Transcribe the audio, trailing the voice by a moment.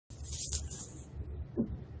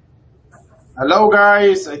Hello,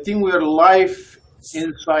 guys. I think we are live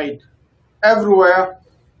inside everywhere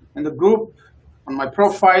in the group, on my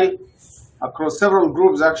profile, across several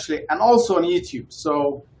groups actually, and also on YouTube.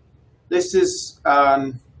 So this is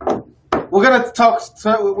we're gonna talk.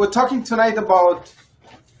 We're talking tonight about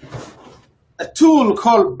a tool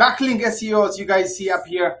called Backlink SEO, as you guys see up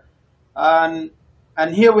here, and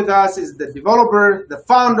here with us is the developer, the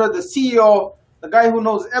founder, the CEO, the guy who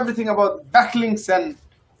knows everything about backlinks and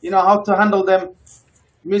how to handle them,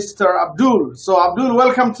 Mr. Abdul. So Abdul,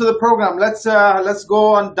 welcome to the program. Let's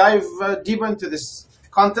go and dive deeper into this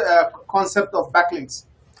concept of backlinks.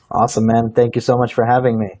 Awesome, man. Thank you so much for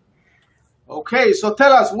having me. Okay, so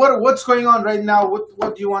tell us what's going on right now.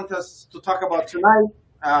 What do you want us to talk about tonight?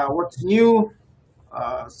 What's new?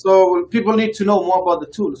 So people need to know more about the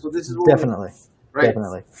tool. So this is what Definitely. Right?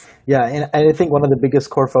 Definitely. Yeah, and I think one of the biggest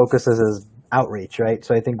core focuses is outreach, right?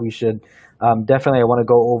 So I think we should definitely, I want to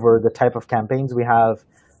go over the type of campaigns we have,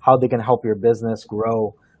 how they can help your business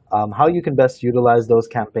grow, how you can best utilize those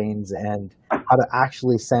campaigns, and how to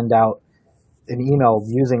actually send out an email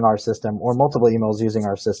using our system or multiple emails using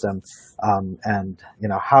our system, and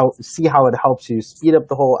how it helps you speed up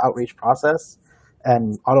the whole outreach process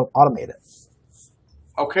and automate it.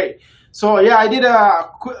 Okay. So yeah, I did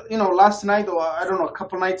last night, or I don't know, a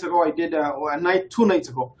couple nights ago, I did, or 2 nights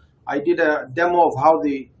ago, I did a demo of how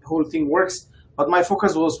the whole thing works. But my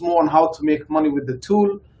focus was more on how to make money with the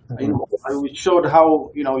tool. Mm-hmm. I showed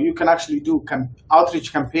how you can actually do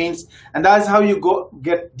outreach campaigns, and that's how you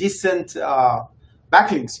get decent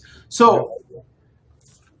backlinks. So,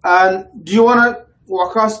 and do you want to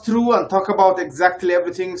walk us through and talk about exactly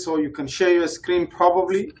everything so you can share your screen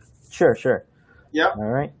probably? Sure. Yeah.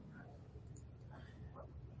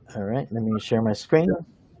 All right, let me share my screen.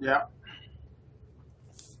 Yeah.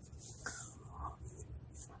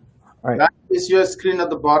 All right. That is your screen at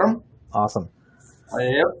the bottom. Awesome.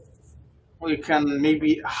 Yep. We can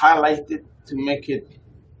maybe highlight it to make it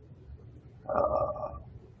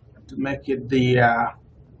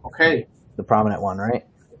okay. The prominent one, right?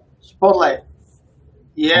 Spotlight.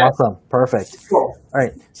 Yeah. Awesome. Perfect. Cool. All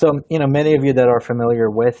right. So, many of you that are familiar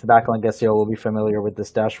with Backlink SEO will be familiar with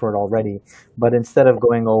this dashboard already. But instead of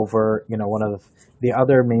going over, one of the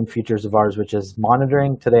other main features of ours, which is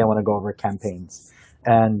monitoring, today I want to go over campaigns.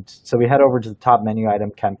 And so we head over to the top menu item,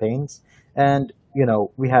 campaigns. And,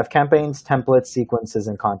 we have campaigns, templates, sequences,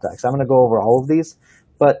 and contacts. I'm going to go over all of these.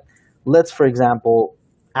 But let's, for example,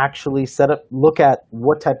 actually look at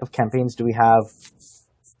what type of campaigns do we have,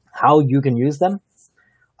 how you can use them.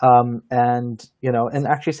 And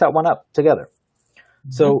actually set one up together.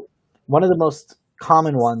 Mm-hmm. So one of the most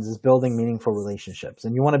common ones is building meaningful relationships.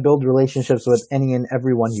 And you want to build relationships with any and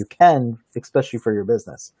everyone you can, especially for your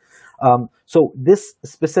business. So this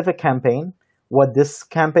specific campaign, what this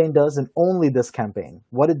campaign does, and only this campaign,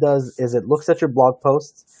 what it does is it looks at your blog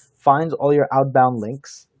posts, finds all your outbound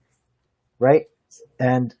links, right?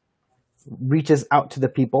 And reaches out to the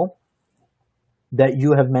people that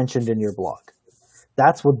you have mentioned in your blog.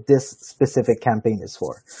 That's what this specific campaign is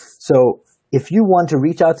for. So if you want to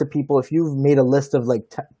reach out to people, if you've made a list of like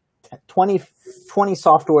 20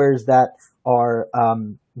 softwares that are,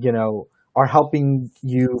 are helping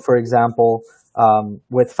you, for example,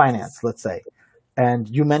 with finance, let's say, and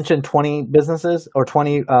you mentioned 20 businesses or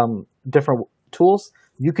 20 different tools,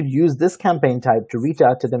 you could use this campaign type to reach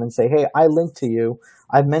out to them and say, hey, I linked to you.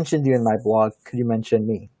 I've mentioned you in my blog. Could you mention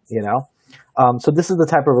me? So this is the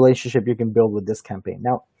type of relationship you can build with this campaign.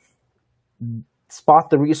 Now, spot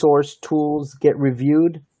the resource, tools, get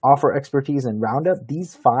reviewed, offer expertise, and roundup.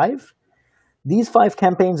 These five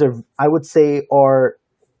campaigns I would say, are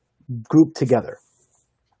grouped together.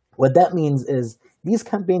 What that means is these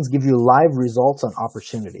campaigns give you live results on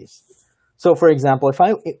opportunities. So, for example,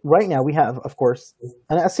 right now we have, of course,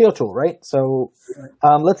 an SEO tool, right? So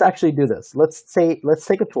let's actually do this. Let's take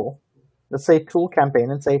a tool. Let's say tool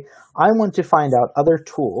campaign and say, I want to find out other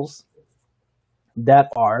tools that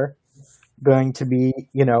are going to be,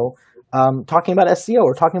 talking about SEO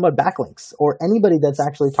or talking about backlinks, or anybody that's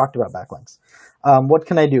actually talked about backlinks. What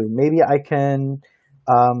can I do? Maybe I can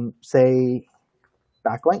say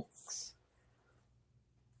backlinks.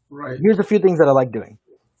 Right. Here's a few things that I like doing.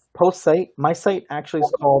 Post site. My site actually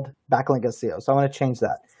is called Backlink SEO, so I want to change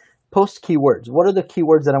that. Post keywords. What are the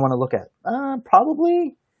keywords that I want to look at?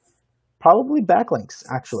 Probably backlinks,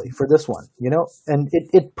 actually, for this one, and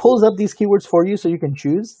it pulls up these keywords for you so you can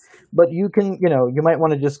choose, but you can, you might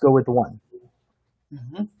want to just go with one.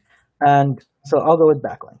 Mm-hmm. And so I'll go with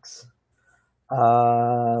backlinks.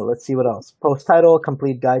 Let's see what else. Post title,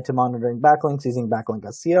 complete guide to monitoring backlinks using Backlink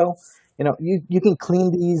SEO. You can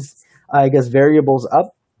clean these, variables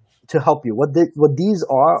up to help you. What these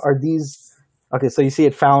are these. Okay, so you see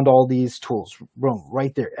it found all these tools, boom,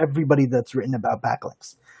 right there. Everybody that's written about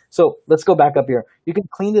backlinks. So let's go back up here. You can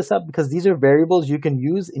clean this up because these are variables you can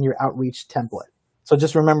use in your outreach template. So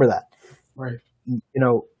just remember that. Right.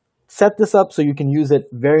 Set this up so you can use it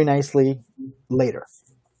very nicely later.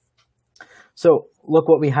 So look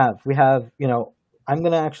what we have. We have, I'm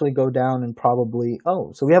going to actually go down and probably,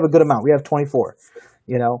 so we have a good amount. We have 24,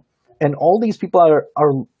 and all these people are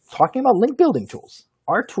talking about link building tools.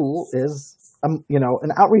 Our tool is,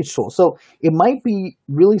 an outreach tool. So it might be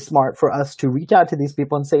really smart for us to reach out to these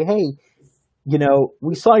people and say, hey,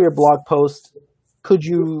 we saw your blog post. Could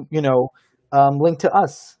you, link to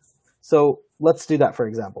us? So let's do that, for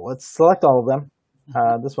example. Let's select all of them.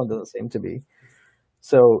 This one doesn't seem to be.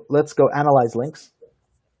 So let's go analyze links.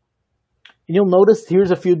 You'll notice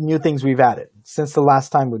here's a few new things we've added since the last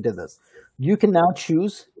time we did this. You can now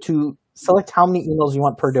choose to select how many emails you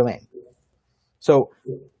want per domain. So,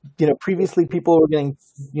 previously people were getting,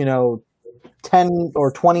 10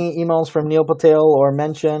 or 20 emails from Neil Patel or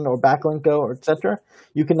Mention or Backlinko or etc.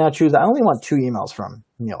 You can now choose, I only want 2 emails from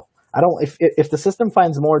Neil. If the system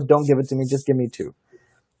finds more, don't give it to me, just give me 2.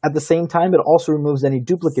 At the same time, it also removes any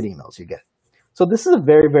duplicate emails you get. So this is a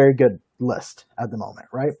very, very good list at the moment,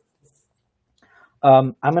 right?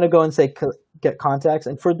 I'm going to go and say get contacts.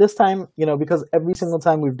 And for this time, because every single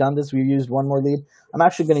time we've done this, we've used one more lead, I'm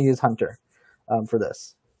actually going to use Hunter for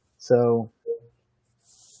this. So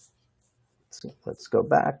let's go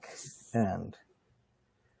back and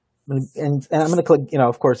I'm going to click,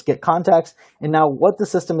 of course, get contacts. And now what the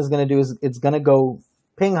system is going to do is it's going to go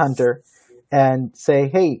ping Hunter and say,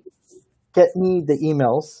 hey, get me the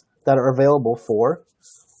emails that are available for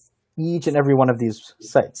each and every one of these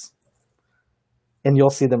sites. And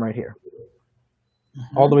you'll see them right here,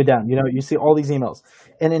 all the way down. You see all these emails.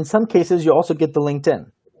 And in some cases, you also get the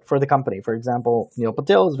LinkedIn for the company. For example, Neil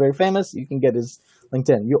Patel is very famous. You can get his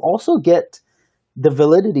LinkedIn. You also get the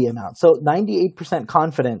validity amount. So 98%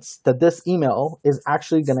 confidence that this email is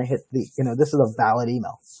actually going to hit this is a valid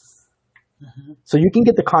email. So you can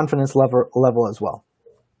get the confidence level as well.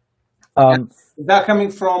 Is that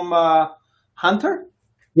coming from Hunter?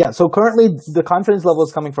 Yeah, so currently the confidence level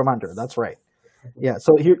is coming from Hunter. That's right. Yeah,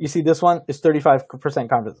 so here you see this one is 35%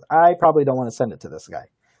 confidence. I probably don't want to send it to this guy.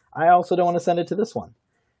 I also don't want to send it to this one.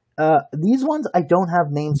 These ones I don't have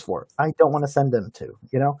names for. I don't want to send them to,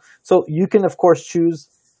 So you can of course choose.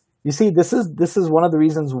 You see, this is one of the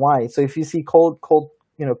reasons why. So if you see cold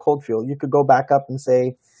field, you could go back up and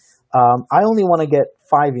say, I only want to get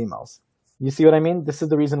 5 emails. You see what I mean? This is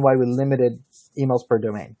the reason why we limited emails per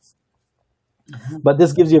domain. But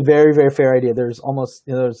this gives you a very, very fair idea. There's almost,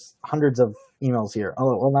 there's hundreds of emails here. Oh,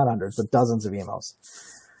 well, not hundreds, but dozens of emails.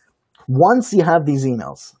 Once you have these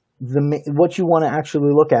emails, what you want to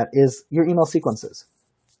actually look at is your email sequences.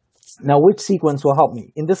 Now, which sequence will help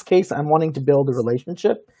me? In this case, I'm wanting to build a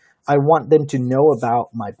relationship. I want them to know about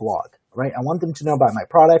my blog, right? I want them to know about my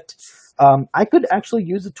product. I could actually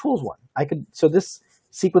use the tools one. So this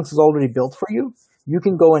sequence is already built for you. You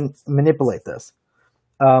can go and manipulate this.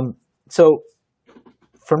 So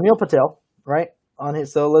from Neil Patel, right?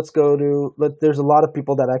 So let's go to, there's a lot of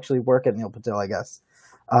people that actually work at Neil Patel, I guess.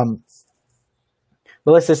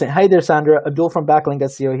 But let's just say, hi there, Sandra. Abdul from Backlink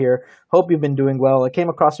SEO here. Hope you've been doing well. I came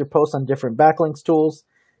across your post on different backlinks tools.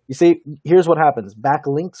 You see, here's what happens.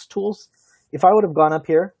 Backlinks tools. If I would have gone up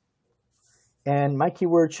here, and my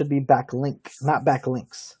keyword should be backlink, not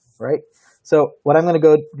backlinks, right? So what I'm going to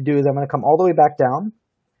go do is I'm going to come all the way back down,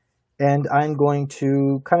 and I'm going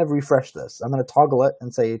to kind of refresh this. I'm going to toggle it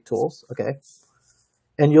and say tools, okay?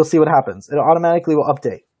 And you'll see what happens. It automatically will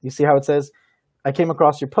update. You see how it says, I came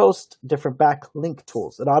across your post, different backlink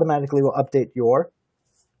tools. It automatically will update your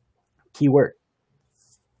keyword.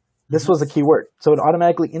 This was a keyword. So it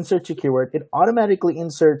automatically inserts your keyword. It automatically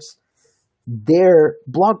inserts their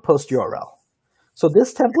blog post URL. So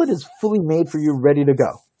this template is fully made for you, ready to go,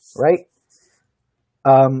 right?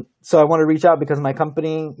 So I want to reach out because my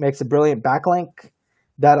company makes a brilliant backlink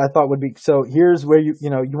that I thought would be, so here's where you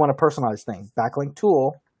want a personalized thing. Backlink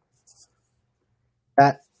tool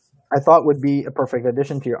that I thought would be a perfect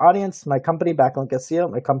addition to your audience. My company, Backlink SEO.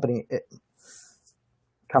 My company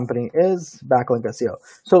is Backlink SEO.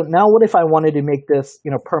 So now what if I wanted to make this,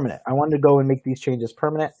 permanent? I wanted to go and make these changes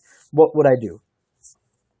permanent. What would I do?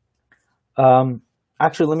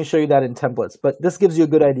 Actually, let me show you that in templates, but this gives you a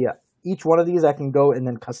good idea. Each one of these I can go and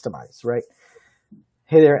then customize, right?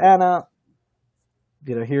 Hey there, Anna.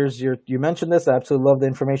 Here's you mentioned this. I absolutely love the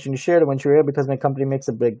information you shared. I went to your area because my company makes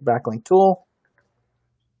a big backlink tool.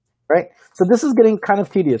 Right? So this is getting kind of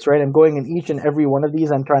tedious, right? I'm going in each and every one of these.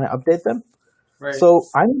 I'm trying to update them. Right. So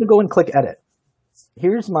I'm going to go and click edit.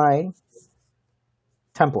 Here's my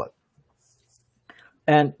template.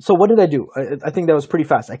 And so what did I do? I think that was pretty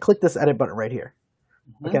fast. I clicked this edit button right here.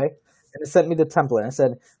 Okay. And it sent me the template. I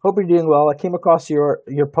said, hope you're doing well. I came across your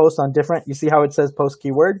post on different. You see how it says post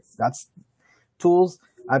keyword? That's tools.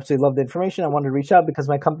 I absolutely love the information. I wanted to reach out because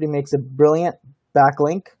my company makes a brilliant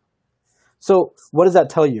backlink. So what does that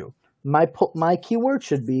tell you? My keyword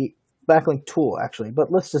should be backlink tool, actually.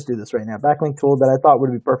 But let's just do this right now. Backlink tool that I thought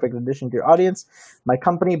would be perfect addition to your audience. My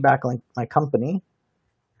company, backlink, my company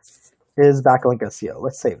is Backlink SEO.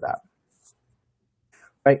 Let's save that.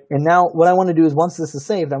 Right. And now what I want to do is once this is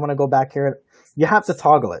saved, I want to go back here. You have to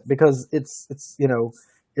toggle it because it's going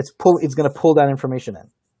to pull that information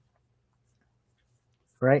in.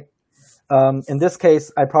 Right. In this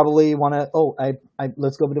case, I probably want to,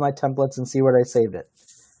 let's go over to my templates and see where I saved it.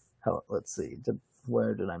 Let's see.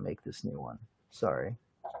 Where did I make this new one? Sorry.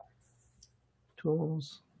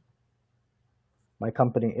 Tools. My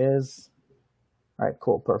company is. All right,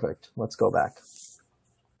 cool, perfect. Let's go back.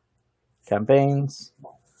 Campaigns,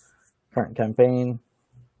 current campaign.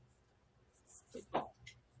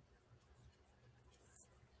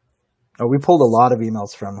 Oh, we pulled a lot of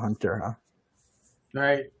emails from Hunter, huh?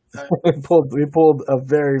 Right. we pulled a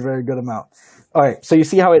very, very good amount. All right, so you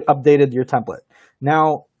see how it updated your template.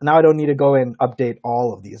 Now I don't need to go and update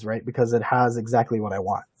all of these, right? Because it has exactly what I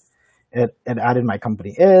want. It added my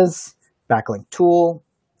company is, backlink tool.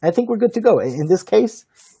 I think we're good to go. In this case,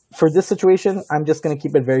 for this situation, I'm just going to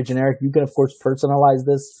keep it very generic. You can, of course, personalize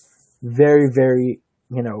this very, very,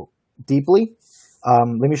 deeply.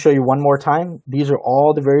 Let me show you one more time. These are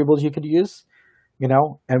all the variables you could use,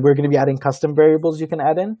 and we're going to be adding custom variables you can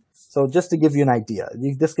add in. So just to give you an idea,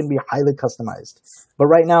 this can be highly customized. But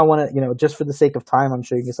right now, I want to, just for the sake of time, I'm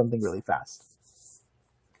showing you something really fast.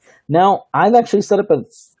 Now, I've actually set up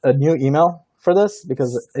a new email for this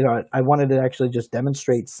because I wanted to actually just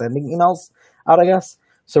demonstrate sending emails out, I guess.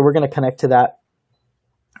 So we're going to connect to that,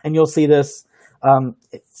 and you'll see this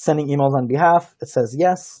sending emails on behalf. It says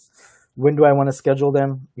yes. When do I want to schedule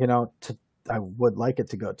them? I would like it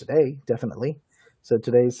to go today, definitely. So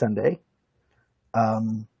today's Sunday,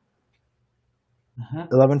 11:14.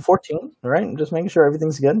 All right, I'm just making sure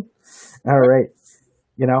everything's good. All right,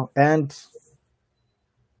 and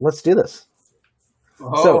let's do this.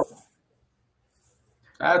 Oh. So.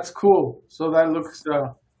 That's cool. So that looks.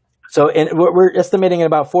 We're estimating in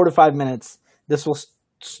about 4 to 5 minutes. This will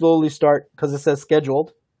slowly start because it says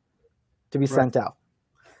scheduled to be sent out.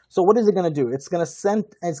 So what is it going to do? It's going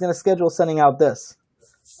to schedule sending out this.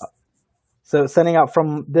 So sending out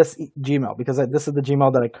from this Gmail because this is the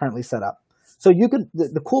Gmail that I currently set up. So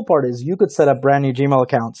the cool part is you could set up brand new Gmail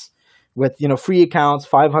accounts with free accounts,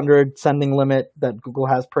 500 sending limit that Google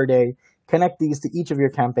has per day. Connect these to each of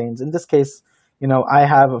your campaigns. In this case. I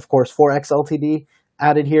have, of course, 4X LTD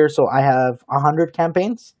added here, so I have 100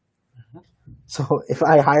 campaigns. So if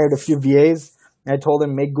I hired a few VAs and I told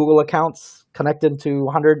them make Google accounts connected to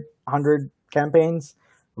 100 campaigns,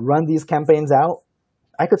 run these campaigns out,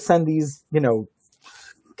 I could send these,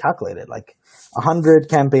 calculated like 100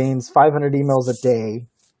 campaigns, 500 emails a day.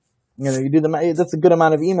 You do that's a good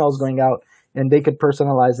amount of emails going out, and they could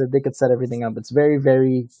personalize it. They could set everything up. It's very,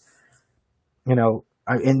 very,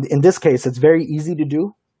 in this case, it's very easy to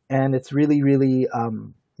do, and it's really, really,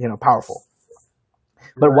 powerful.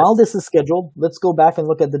 But while this is scheduled, let's go back and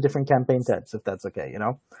look at the different campaign types, if that's okay,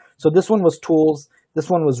 So this one was tools. This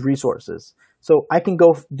one was resources. So I can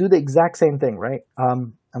go do the exact same thing, right?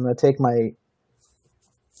 I'm going to take my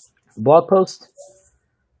blog post.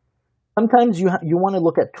 Sometimes you want to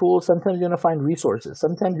look at tools. Sometimes you want to find resources.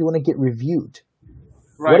 Sometimes you want to get reviewed.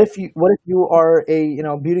 Right. What if you are a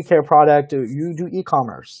beauty care product, or you do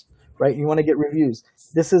e-commerce, right? You want to get reviews.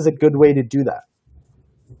 This is a good way to do that.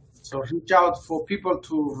 So reach out for people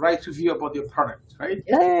to write review about your product, right?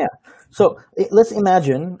 Yeah. So let's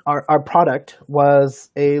imagine our product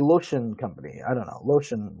was a lotion company. I don't know,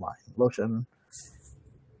 lotion line, lotion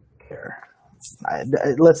care.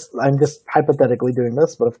 I'm just hypothetically doing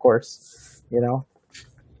this, but of course,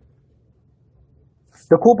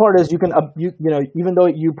 The cool part is you can, even though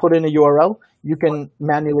you put in a URL, you can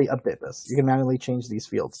manually update this. You can manually change these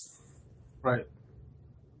fields. Right.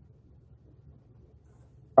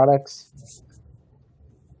 Products.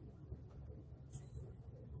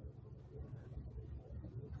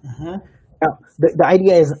 Now, the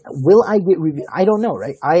idea is, will I get review? I don't know,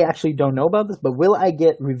 right? I actually don't know about this, but will I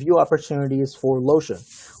get review opportunities for lotion?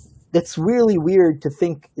 It's really weird to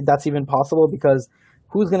think that's even possible because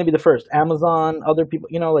who's going to be the first? Amazon, other people,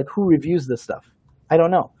 who reviews this stuff? I don't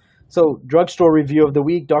know. So drugstore review of the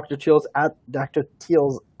week: Dr. Teal's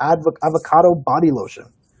avocado body lotion.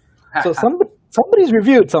 So somebody's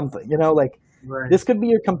reviewed something. Like this could be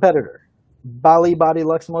your competitor. Bali Body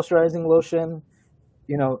Lux moisturizing lotion.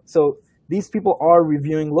 So these people are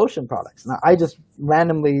reviewing lotion products. Now I just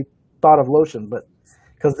randomly thought of lotion, but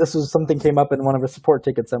because this was something came up in one of our support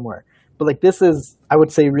tickets somewhere. But like this is, I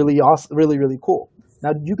would say, really awesome, really, really cool.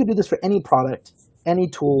 Now you could do this for any product, any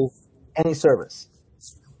tool, any service,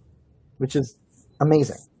 which is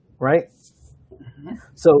amazing, right? Mm-hmm.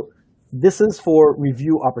 So this is for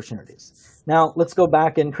review opportunities. Now let's go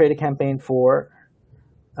back and create a campaign for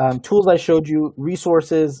tools I showed you.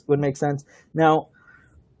 Resources would make sense. Now,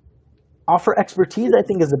 offer expertise, I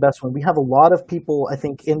think, is the best one. We have a lot of people, I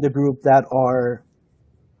think, in the group that are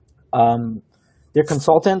they're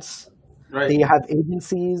consultants. Right. They have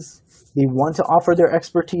agencies. They want to offer their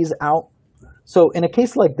expertise out. So in a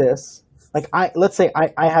case like this, like let's say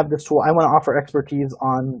I have this tool. I want to offer expertise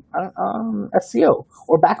on SEO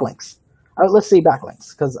or backlinks. Let's say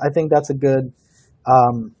backlinks, because I think that's a good,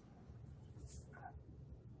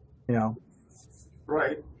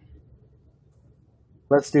 Right.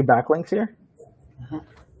 Let's do backlinks here. Mm-hmm.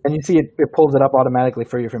 And you see it pulls it up automatically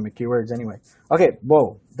for you from the keywords anyway. Okay,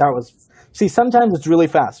 whoa, see, sometimes it's really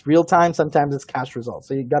fast, real time, sometimes it's cache results.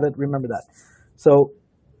 So you got to remember that. So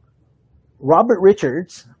Robert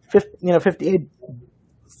Richards, 58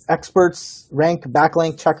 experts rank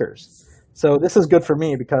backlink checkers. So this is good for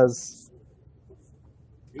me because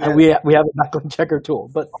we have a backlink checker tool,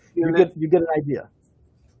 but you get an idea.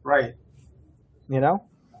 Right.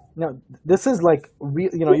 This is like,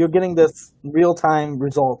 you're getting this real-time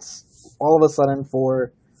results all of a sudden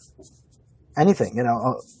for anything,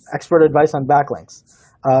 expert advice on backlinks.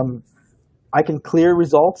 I can clear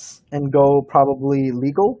results and go probably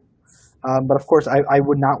legal. But of course, I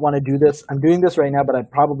would not want to do this. I'm doing this right now, but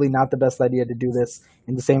probably not the best idea to do this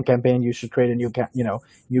in the same campaign. You should create a new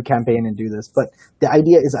campaign and do this. But the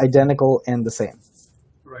idea is identical and the same.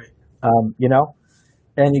 Right.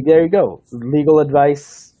 And there you go. Legal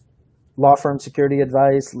advice, law firm security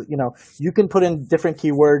advice. You can put in different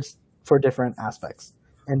keywords for different aspects.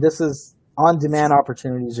 And this is on-demand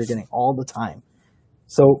opportunities you're getting all the time.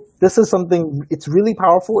 So this is something, it's really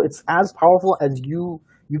powerful. It's as powerful as you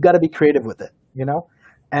got to be creative with it,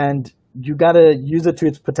 and you got to use it to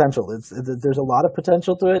its potential. There's a lot of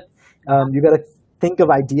potential to it. You got to think of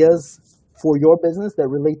ideas for your business that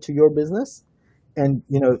relate to your business. And,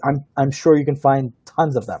 I'm sure you can find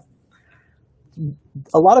tons of them.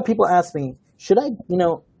 A lot of people ask me, should I,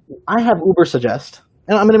 I have Uber Suggest,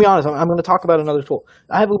 and I'm going to be honest, I'm going to talk about another tool.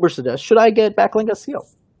 I have Uber Suggest. Should I get Backlink SEO?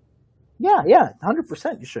 Yeah,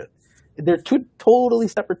 100% you should. They're two totally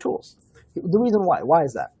separate tools. The reason why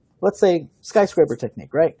is that? Let's say skyscraper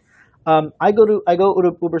technique, right? I go to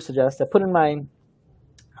Uber Suggest. I put in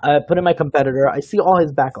my competitor. I see all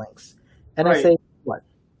his backlinks, and right. I say what?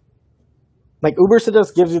 Like Uber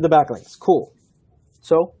Suggest gives you the backlinks. Cool.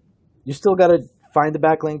 So you still got to find the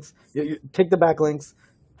backlinks. You take the backlinks,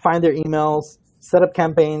 find their emails, set up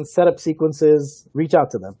campaigns, set up sequences, reach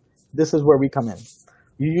out to them. This is where we come in.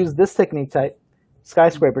 You use this technique type,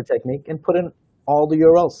 skyscraper technique, and put in all the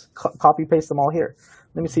URLs, copy paste them all here.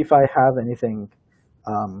 Let me see if I have anything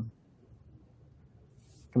coming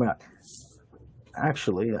up.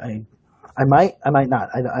 Actually, I might not.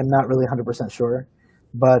 I'm not really 100% sure.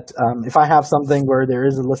 But if I have something where there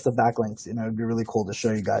is a list of backlinks, it'd be really cool to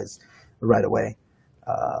show you guys right away.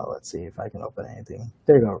 Let's see if I can open anything.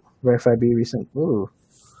 There you go. Verify B recent. Ooh.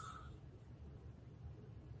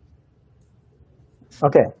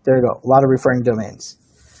 Okay, there you go. A lot of referring domains.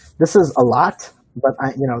 This is a lot, but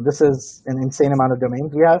this is an insane amount of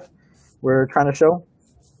domains we're trying to show.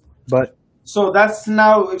 But so that's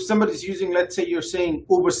now, if somebody's using, let's say you're saying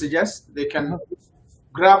Uber Suggest, they can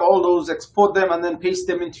grab all those, export them, and then paste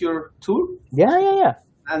them into your tool? Yeah.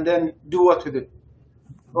 And then do what with it?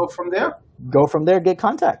 Go from there? Go from there, get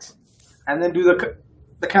contacts. And then do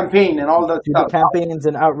the campaign and all that stuff. The campaigns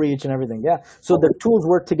and outreach and everything, yeah. So the tools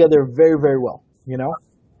work together very, very well,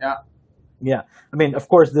 Yeah. I mean, of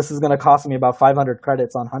course, this is going to cost me about 500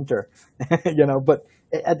 credits on Hunter, but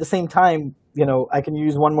at the same time, I can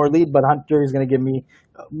use one more lead, but Hunter is going to give me,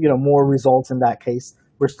 more results in that case.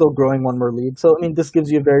 We're still growing one more lead. So, I mean, this gives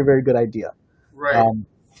you a very, very good idea. Right.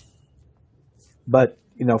 But,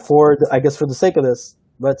 for the sake of this,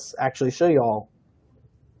 let's actually show you all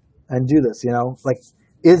and do this, like,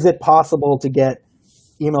 is it possible to get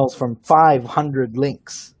emails from 500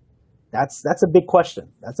 links? That's a big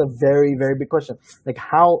question. That's a very, very big question. Like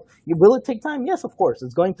will it take time? Yes, of course.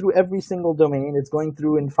 It's going through every single domain. It's going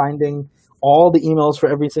through and finding all the emails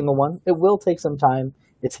for every single one. It will take some time.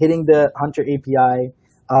 It's hitting the Hunter API.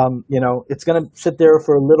 It's going to sit there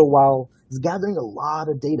for a little while. It's gathering a lot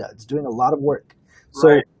of data. It's doing a lot of work. So,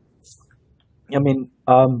 right. I mean,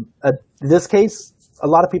 in this case, a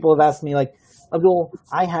lot of people have asked me, like, Abdul,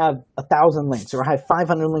 I have 1,000 links, or I have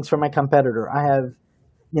 500 links from my competitor. I have,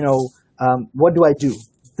 what do I do?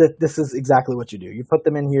 This is exactly what you do. You put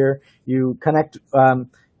them in here. You connect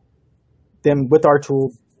them with our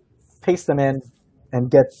tool, paste them in, and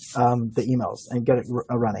get the emails and get it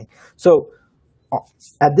running. So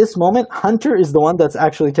at this moment, Hunter is the one that's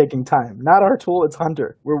actually taking time. Not our tool, it's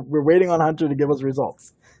Hunter. We're waiting on Hunter to give us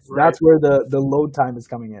results. Right. That's where the load time is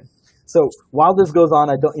coming in. So while this goes on,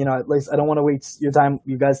 at least I don't want to waste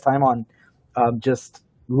you guys' time on just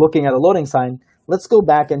looking at a loading sign. Let's go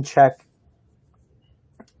back and check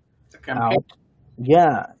out.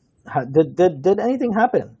 Yeah. Did anything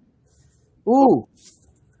happen? Ooh.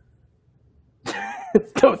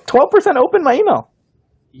 12% open my email.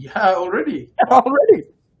 Yeah, already. Already.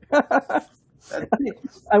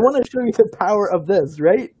 I want to show you the power of this,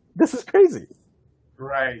 right? This is crazy.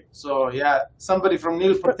 Right. So, yeah, somebody from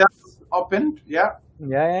Neil Patel opened. Yeah.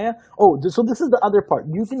 Yeah. Oh, so this is the other part.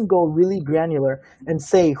 You can go really granular and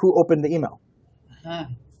say who opened the email.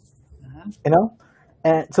 Mm-hmm. Mm-hmm.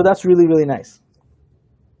 And so that's really, really nice.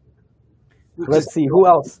 Let's see, who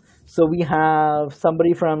else? So we have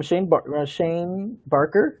somebody from Shane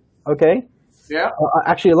Barker. Okay. Yeah.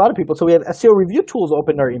 Actually, a lot of people. So we have SEO Review Tools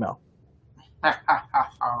opened our email.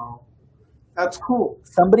 That's cool.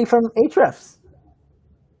 Somebody from Ahrefs.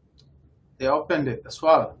 They opened it as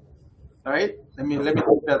well. All right. Let me take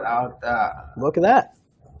that out. Look at that.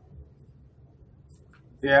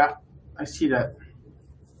 Yeah, I see that.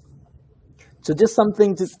 So just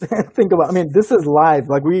something to think about. I mean, this is live.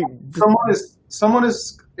 Like someone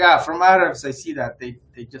is from Ahrefs. I see that they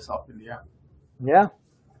just opened. Yeah.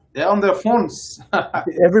 They're on their phones.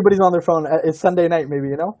 Everybody's on their phone. It's Sunday night,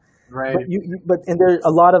 maybe, Right. But there are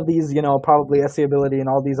a lot of these, probably SEObility and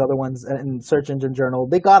all these other ones and Search Engine Journal.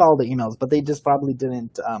 They got all the emails, but they just probably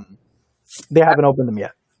didn't. They haven't opened them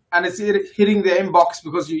yet. And it's hitting the inbox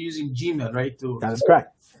because you're using Gmail, right? That is correct.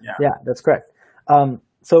 Yeah, that's correct.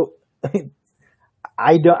 So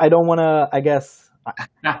I don't want to. I guess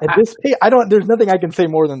at this page, There's nothing I can say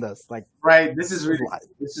more than this. Like, right. This is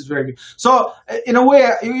very good. So in a way,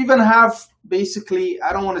 you even have basically.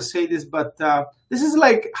 I don't want to say this, but this is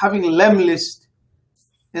like having Lemlist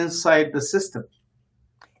inside the system.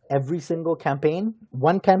 Every single campaign,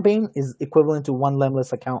 one campaign is equivalent to one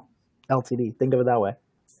Lemlist account LTD. Think of it that way.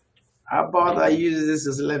 How about I use this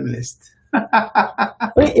as Lemlist?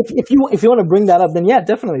 If you want to bring that up, then yeah,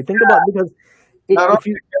 definitely think about it, because.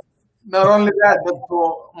 Not only that, but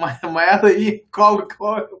for my other called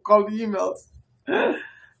emails.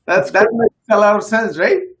 That makes a lot of sense,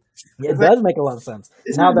 right? Yeah, it does make a lot of sense.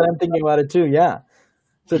 Now that I'm thinking about it too, yeah.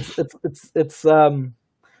 So it's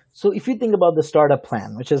so if you think about the startup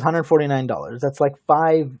plan, which is $149, that's like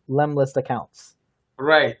 5 Lemlist accounts,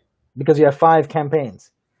 right? Because you have 5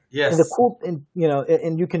 campaigns. Yes. And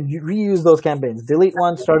and you can reuse those campaigns. Delete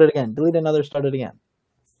one, start it again. Delete another, start it again.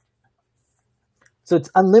 So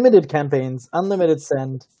it's unlimited campaigns, unlimited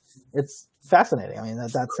send. It's fascinating. I mean,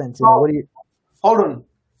 that sense, what do you... Hold on.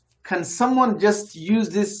 Can someone just use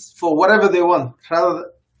this for whatever they want, rather than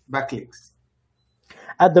backlinks?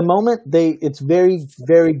 At the moment, it's very,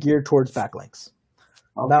 very geared towards backlinks.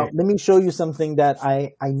 Okay. Now, let me show you something that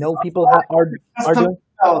I know people are doing.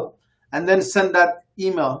 And then send that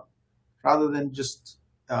email rather than just...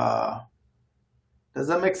 does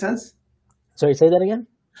that make sense? Sorry, say that again?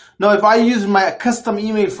 No, if I use my custom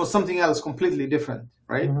email for something else completely different,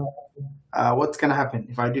 right? Mm-hmm. What's going to happen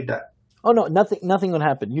if I do that? Oh, no, nothing would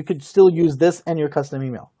happen. You could still use this and your custom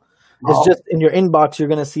email. It's just in your inbox, you're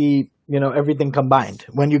going to see, everything combined.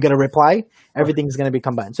 When you get a reply, everything's going to be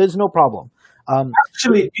combined. So it's no problem.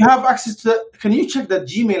 Actually, you have access to can you check that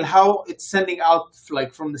Gmail, how it's sending out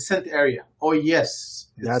like from the sent area? Oh, yes.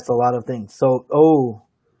 That's a lot of things. So,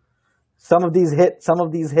 some of these hit.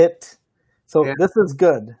 So This is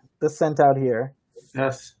good. This sent out here.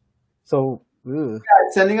 Yes. So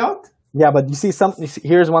it's sending out. Yeah, but you see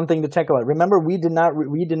here's one thing to check out. Remember, we did not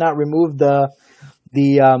remove the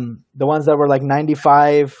ones that were like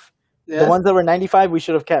 95. Yes. The ones that were 95 we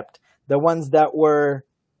should have kept. The ones that were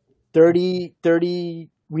 30,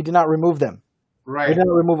 we did not remove them. Right. We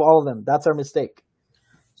didn't remove all of them. That's our mistake.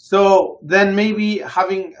 So then maybe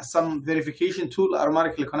having some verification tool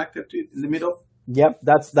automatically connected to it in the middle. Yep,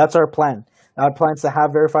 that's our plan. Our plan is to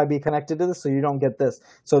have Verify be connected to this, so you don't get this.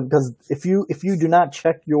 So because if you do not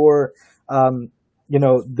check your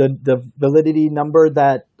the validity number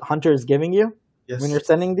that Hunter is giving you, Yes. When you're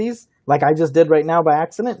sending these, like I just did right now by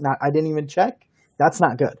accident, I didn't even check. That's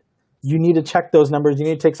not good. You need to check those numbers. You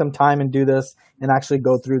need to take some time and do this and actually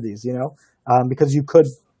go through these, because you could,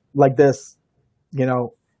 like this,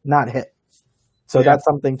 not hit. So that's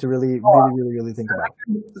something to really, really, really, really think about.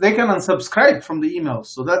 They can unsubscribe from the emails,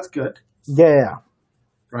 so that's good. Yeah.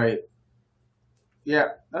 Right. Yeah.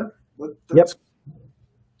 That's yep.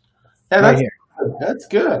 Yeah, that's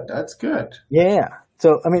good. That's good. Yeah.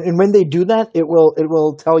 So I mean, and when they do that, it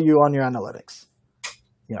will tell you on your analytics.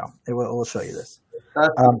 It will show you this.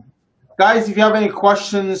 Guys, if you have any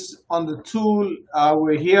questions on the tool,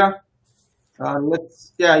 we're here.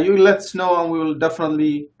 You let us know, and we will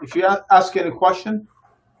definitely, if you ask any question,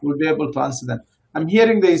 we'll be able to answer them. I'm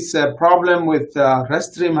hearing this problem with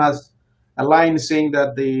Restream has a line saying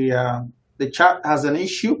that the chat has an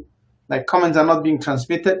issue, like comments are not being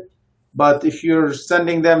transmitted. But if you're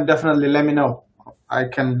sending them, definitely let me know. I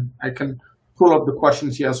can pull up the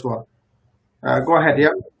questions here as well. Go ahead. Yeah.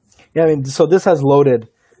 Yeah. I mean, so this has loaded.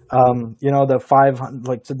 The 500.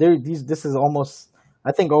 Like, so this is almost,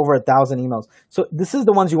 I think, over 1,000 emails. So this is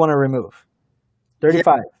the ones you want to remove.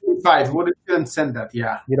 35. Yeah, 35. What if you didn't send that?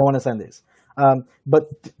 Yeah. You don't want to send these. But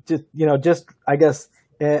just I guess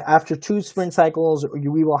after 2 sprint cycles,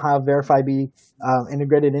 we will have Verify B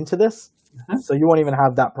integrated into this. So you won't even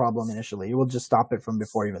have that problem initially. You will just stop it from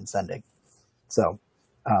before even sending. So,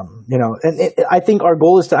 and I think our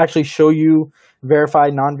goal is to actually show you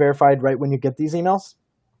verified, non-verified right when you get these emails,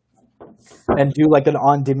 and do like an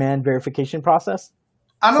on-demand verification process.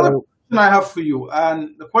 Another question I have for you,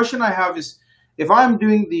 and the question I have is, if I'm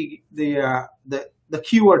doing the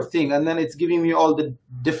keyword thing, and then it's giving me all the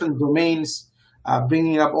different domains,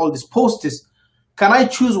 bringing up all these posts, can I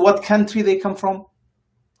choose what country they come from?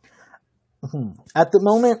 At the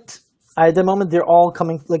moment, they're all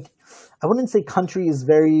coming. Like, I wouldn't say country is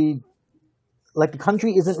very, like, the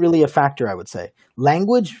country isn't really a factor. I would say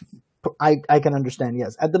language, I can understand.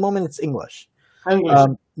 Yes, at the moment it's English.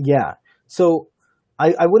 Yeah. So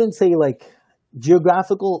I wouldn't say like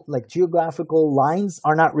geographical lines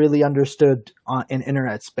are not really understood in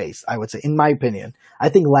internet space. I would say, in my opinion, I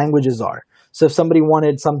think languages are. So if somebody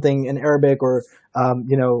wanted something in Arabic, or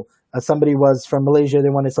somebody was from Malaysia, they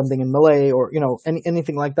wanted something in Malay, or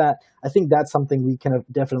anything like that, I think that's something we can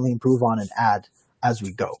definitely improve on and add as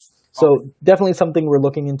we go. So definitely something we're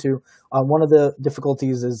looking into. One of the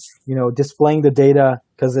difficulties is displaying the data,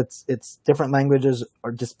 because it's different languages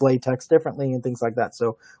or display text differently and things like that.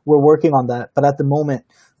 So we're working on that. But at the moment,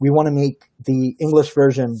 we want to make the English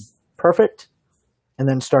version perfect, and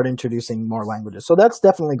then start introducing more languages. So that's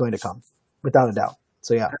definitely going to come, without a doubt.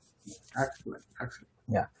 So yeah. Excellent.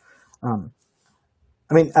 Yeah.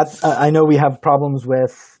 I mean, I know we have problems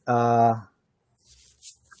with the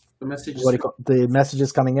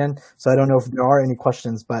messages coming in. So I don't know if there are any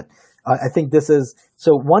questions, but I think this is,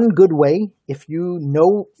 so one good way, if you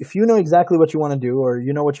know exactly what you want to do, or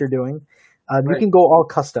you know what you're doing, you can go all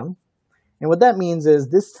custom. And what that means is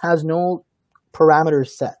this has no parameters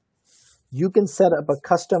set. You can set up a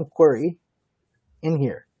custom query in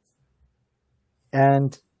here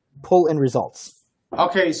and pull in results.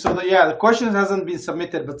 Okay, so the question hasn't been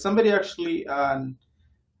submitted, but somebody actually,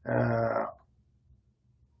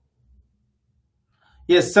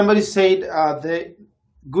 yes, somebody said the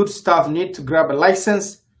good stuff need to grab a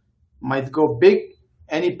license, might go big.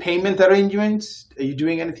 Any payment arrangements? Are you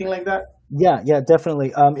doing anything like that? Yeah,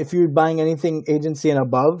 definitely. If you're buying anything agency and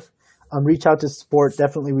above, reach out to support.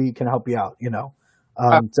 Definitely, we can help you out.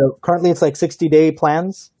 So currently it's like 60-day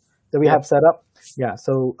plans that we have set up. Yeah,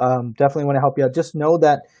 so definitely want to help you out. Just know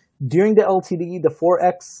that during the LTD, the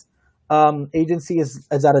 4X agency is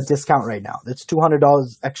at a discount right now. It's $200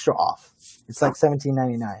 extra off. It's like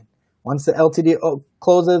 $17.99. Once the LTD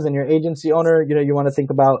closes and your agency owner, you want to think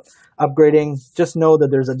about upgrading, just know that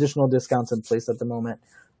there's additional discounts in place at the moment.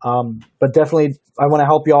 But definitely, I want to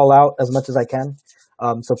help you all out as much as I can.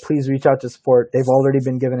 So please reach out to support. They've already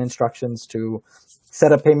been given instructions to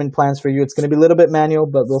set up payment plans for you. It's going to be a little bit manual,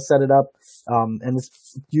 but we'll set it up. And it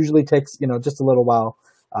usually takes, just a little while,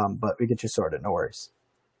 but we get you sorted. No worries.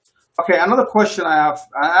 Okay, another question I have,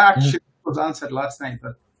 I actually was answered last night,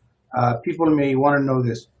 but people may want to know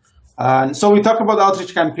this. So we talk about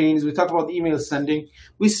outreach campaigns, we talk about email sending.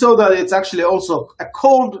 We saw that it's actually also a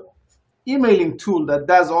cold emailing tool that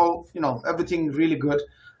does all, everything really good.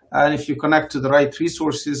 And if you connect to the right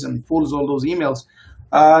resources and pulls all those emails.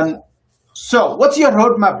 So what's your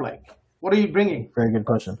roadmap like? What are you bringing? Very good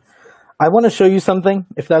question. I want to show you something,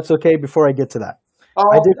 if that's okay, before I get to that.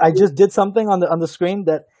 I just did something on the screen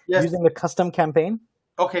that using a custom campaign.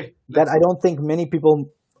 Okay. That I don't think many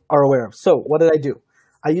people are aware of. So what did I do?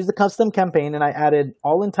 I used a custom campaign and I added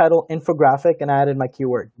all in title, infographic, and I added my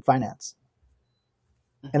keyword, finance.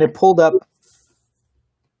 And it pulled up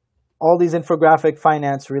all these infographic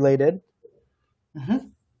finance related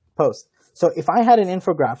posts. So if I had an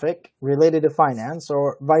infographic related to finance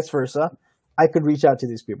or vice versa, I could reach out to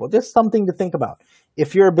these people. Just something to think about.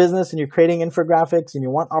 If you're a business and you're creating infographics and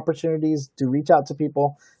you want opportunities to reach out to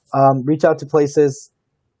people, reach out to places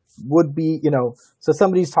would be, so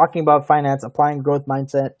somebody's talking about finance, applying growth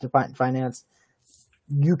mindset to finance.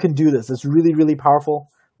 You can do this. It's really, really powerful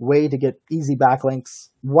way to get easy backlinks.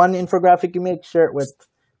 One infographic you make, share it with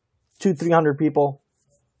 200-300 people.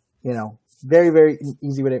 Very, very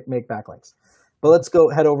easy way to make backlinks. But let's go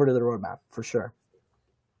head over to the roadmap for sure.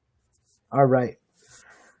 All right.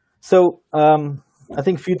 So I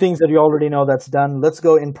think a few things that you already know that's done. Let's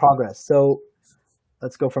go in progress. So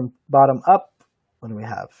let's go from bottom up. What do we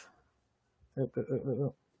have?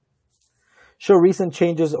 Show recent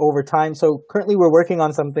changes over time. So currently we're working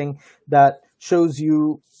on something that shows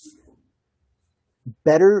you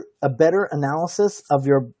a better analysis of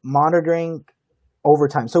your monitoring over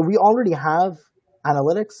time. So we already have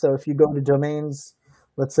analytics. So if you go to domains,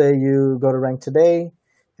 let's say you go to Rank Today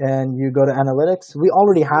and you go to analytics, we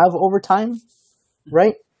already have over time,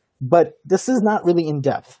 right? But this is not really in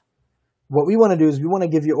depth. What we want to do is we want to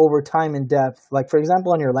give you over time in depth, like for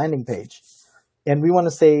example, on your landing page. And we want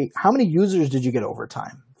to say, how many users did you get over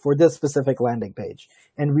time for this specific landing page?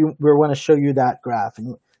 And we want to show you that graph.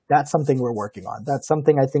 And that's something we're working on. That's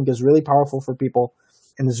something I think is really powerful for people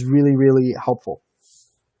and is really, really helpful.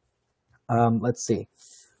 Let's see.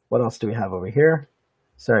 What else do we have over here?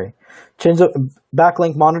 Sorry. Change the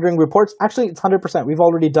backlink monitoring reports. Actually, it's 100%. We've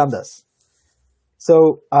already done this.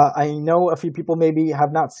 So I know a few people maybe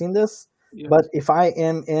have not seen this, but if I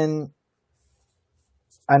am in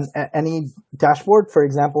any dashboard, for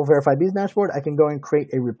example, VerifyBees dashboard, I can go and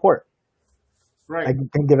create a report. Right. I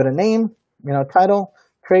can give it a name, title,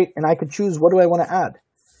 create, and I could choose what do I want to add.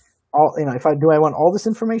 Do I want all this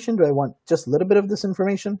information? Do I want just a little bit of this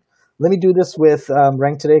information? Let me do this with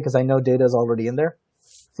Rank Today because I know data is already in there.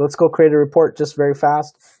 So let's go create a report just very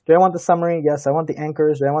fast. Do I want the summary? Yes. I want the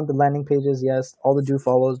anchors. Do I want the landing pages? Yes. All the do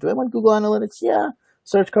follows. Do I want Google Analytics? Yeah.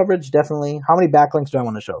 Search coverage? Definitely. How many backlinks do I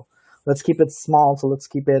want to show? Let's keep it small. So let's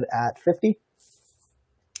keep it at 50.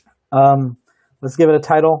 Let's give it a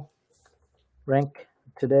title. Rank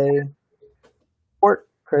Today report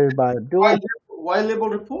created by Abdullah. Why label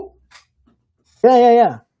report?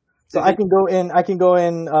 Yeah. So I can go in,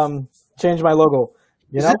 change my logo.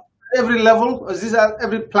 Is it every level? Is this at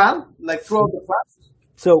every plan? Like throughout the plan?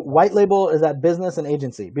 So white label is at business and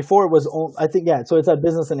agency. Before it was, so it's at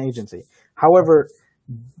business and agency. However,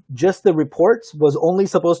 just the reports was only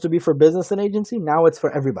supposed to be for business and agency. Now it's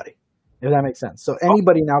for everybody, if that makes sense. So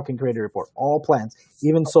anybody now can create a report, all plans,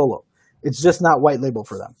 even solo. It's just not white label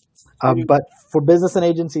for them. But for business and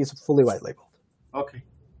agency, it's fully white labeled. Okay.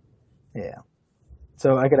 Yeah.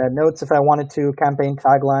 So I could add notes if I wanted to, campaign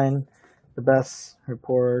tagline, the best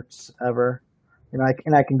reports ever. I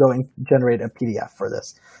can go and generate a PDF for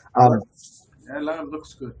this. That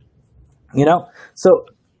looks good. So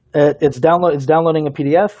it's downloading a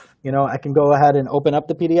PDF. I can go ahead and open up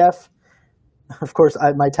the PDF. Of course,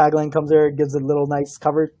 my tagline comes there. It gives a little nice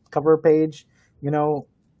cover page,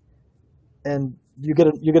 and you get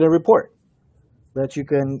a report that you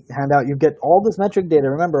can hand out. You get all this metric data.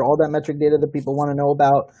 Remember, all that metric data that people want to know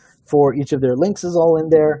about for each of their links is all in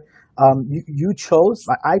there.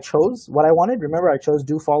 I chose what I wanted. Remember, I chose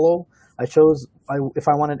do follow. I chose if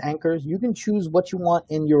I wanted anchors. You can choose what you want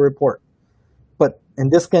in your report. And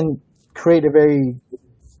this can create a very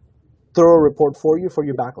thorough report for you for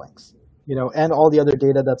your backlinks, and all the other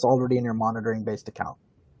data that's already in your monitoring based account.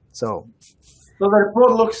 So the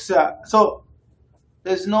report looks, so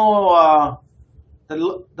there's no,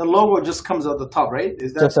 the logo just comes at the top, right?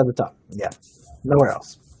 Is that just at the top? Yeah, nowhere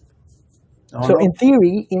else. So in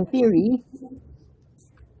theory,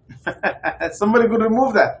 somebody could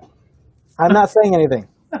remove that. I'm not saying anything.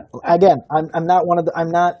 Again, I'm not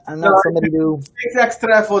somebody who takes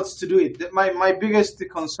extra efforts to do it. My biggest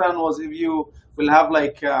concern was if you will have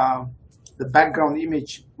the background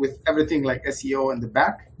image with everything like SEO in the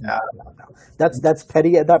back. No. That's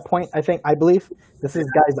petty at that point. I believe this is,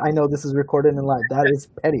 guys, I know this is recorded in live. That is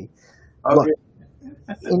petty. Okay. Look,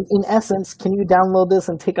 in essence, can you download this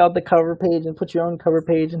and take out the cover page and put your own cover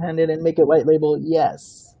page and hand it and make it white label?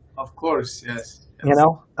 Yes. Of course, yes.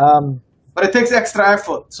 But it takes extra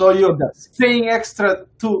effort. So you're paying extra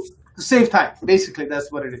to save time. Basically, that's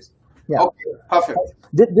what it is. Yeah. Okay, perfect.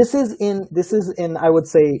 This is in I would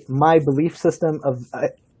say my belief system of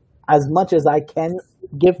as much as I can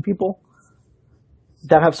give people.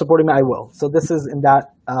 that have supported me, I will. So this is in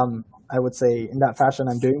that, I would say in that fashion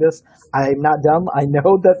I'm doing this. I'm not dumb. I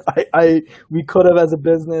know that we could have as a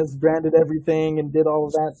business branded everything and did all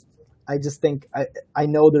of that. I just think I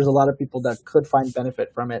know there's a lot of people that could find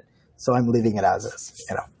benefit from it. So I'm leaving it as is,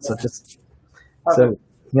 so just, so,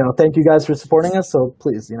 thank you guys for supporting us. So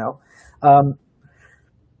please,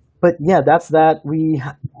 but yeah, that's that. We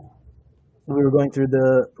were going through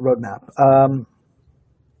the roadmap.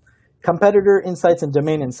 Competitor insights and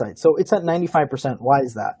domain insights. So it's at 95%. Why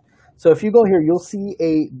is that? So if you go here, you'll see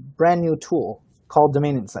a brand new tool called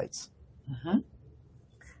Domain Insights. Mm-hmm.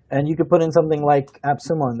 And you could put in something like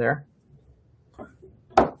AppSumo in there.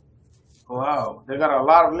 Wow, they got a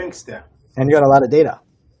lot of links there. And you got a lot of data.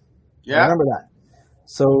 Yeah. Remember that.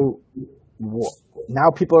 So now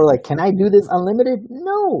people are like, can I do this unlimited?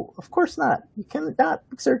 No, of course not. You cannot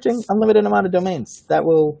be searching unlimited amount of domains.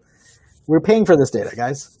 We're paying for this data,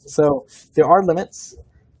 guys. So there are limits.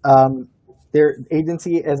 Their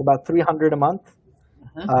agency is about $300 a month.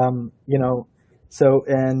 Mm-hmm. So,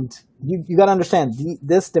 and you got to understand,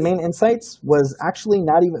 this Domain Insights was actually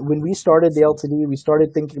not even, when we started the LTD, we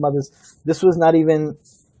started thinking about this was not even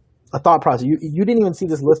a thought process. You didn't even see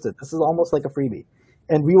this listed. This is almost like a freebie.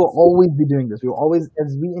 And we will always be doing this. We will always,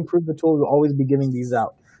 as we improve the tool, we'll always be giving these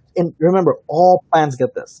out. And remember, all plans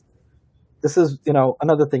get this. This is,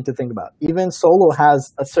 another thing to think about. Even Solo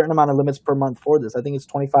has a certain amount of limits per month for this. I think it's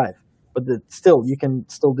 25. But still, you can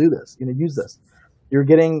still do this. Use this. You're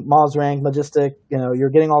getting Moz Rank, Majestic. You're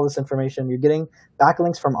getting all this information. You're getting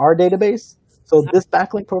backlinks from our database. So this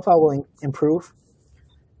backlink profile will improve.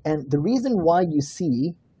 And the reason why you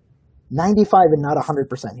see 95 and not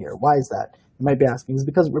 100% here, why is that? You might be asking, is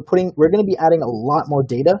because we're going to be adding a lot more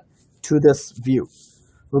data to this view.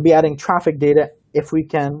 We'll be adding traffic data if we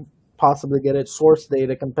can possibly get it, source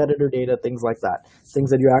data, competitor data, things like that, things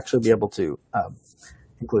that you actually be able to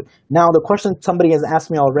include. Now, the question somebody has asked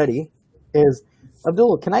me already is,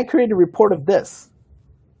 Abdul, can I create a report of this?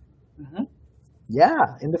 Mm-hmm.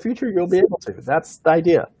 Yeah, in the future, you'll be able to. That's the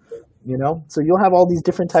idea, So you'll have all these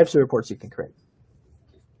different types of reports you can create.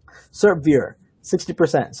 SERP Viewer,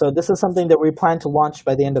 60%. So this is something that we plan to launch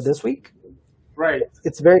by the end of this week. Right.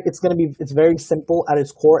 It's very simple at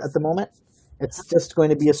its core at the moment. It's just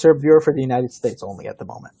going to be a SERP Viewer for the United States only at the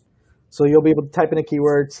moment. So you'll be able to type in a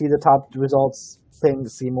keyword, see the top results, ping,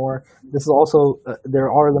 see more. This is also,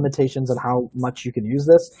 there are limitations on how much you can use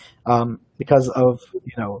this because of,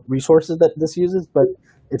 resources that this uses, but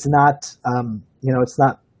it's not,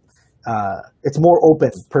 it's more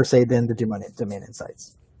open per se than the domain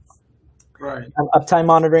insights. Right. Uptime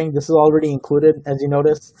monitoring, this is already included, as you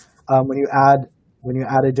notice. When you add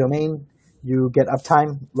a domain, you get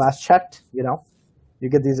uptime last checked, you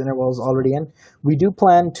get these intervals already in. We do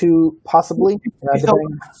plan to possibly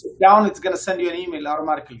down. It's going to send you an email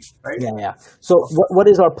automatically, right? Yeah. So what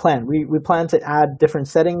is our plan? We plan to add different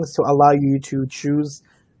settings to allow you to choose.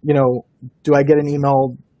 Do I get an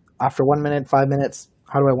email after 1 minute, 5 minutes?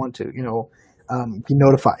 How do I want to? Be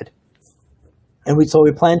notified. And we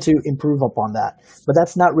plan to improve upon that, but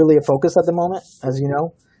that's not really a focus at the moment, as you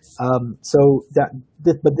know.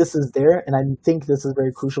 But this is there, and I think this is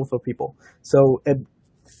very crucial for people. So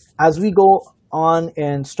as we go on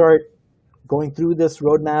and start going through this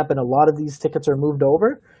roadmap, and a lot of these tickets are moved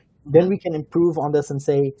over, then we can improve on this and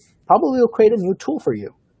say, probably we'll create a new tool for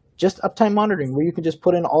you, just uptime monitoring, where you can just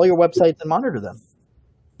put in all your websites and monitor them.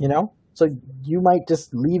 So you might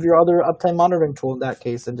just leave your other uptime monitoring tool in that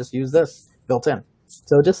case and just use this built in.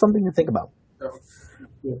 So just something to think about.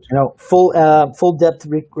 Full depth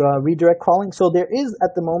redirect crawling. So there is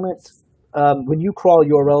at the moment, when you crawl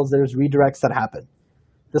URLs, there's redirects that happen.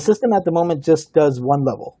 The system at the moment just does one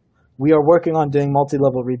level. We are working on doing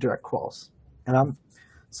multi-level redirect crawls. Limit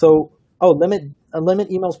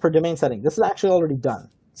emails per domain setting. This is actually already done.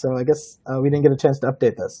 So I guess we didn't get a chance to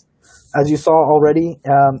update this. As you saw already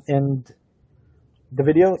in the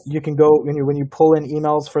video, you can go, when you pull in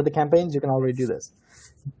emails for the campaigns, you can already do this.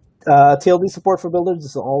 TLD support for builders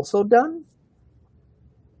is also done.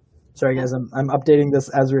 Sorry guys, I'm updating this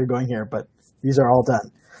as we're going here, but these are all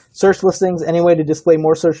done. Search listings, any way to display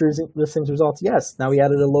more search listings results? Yes, now we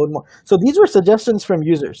added a load more. So these were suggestions from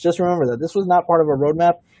users. Just remember that this was not part of our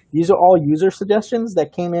roadmap. These are all user suggestions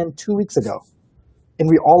that came in 2 weeks ago, and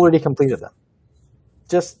we already completed them.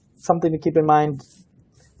 Just something to keep in mind.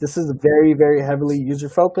 This is very, very heavily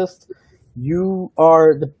user-focused. You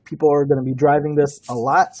are the people who are going to be driving this a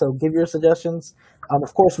lot, so give your suggestions.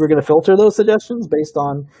 Of course, we're going to filter those suggestions based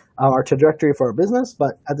on our trajectory for our business,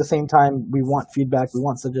 but at the same time, we want feedback, we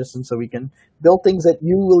want suggestions so we can build things that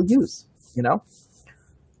you will use,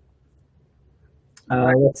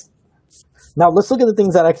 Now let's look at the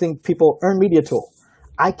things that I think people earn media tool.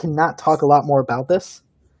 I cannot talk a lot more about this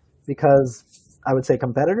because I would say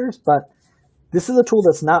competitors, but this is a tool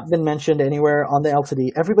that's not been mentioned anywhere on the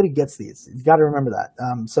LTD. Everybody gets these. You got to remember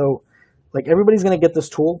that. So like everybody's going to get this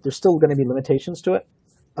tool. There's still going to be limitations to it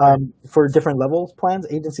for different levels plans.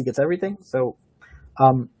 Agency gets everything. So,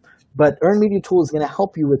 but Earn Media Tool is going to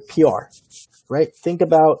help you with PR, right? Think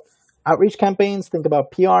about outreach campaigns. Think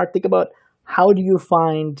about PR. Think about how do you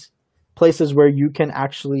find places where you can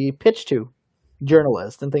actually pitch to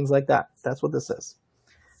journalists and things like that. That's what this is.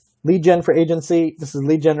 Lead gen for agency. This is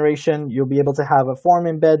lead generation. You'll be able to have a form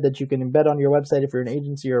embed that you can embed on your website if you're an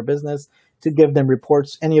agency or a business to give them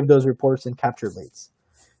reports, any of those reports, and capture leads.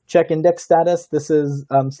 Check index status. This is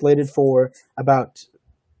slated for about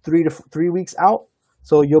 3 weeks out.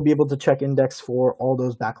 So you'll be able to check index for all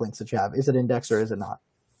those backlinks that you have. Is it indexed or is it not?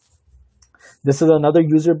 This is another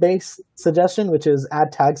user base suggestion, which is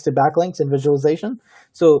add tags to backlinks and visualization.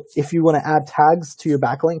 So if you want to add tags to your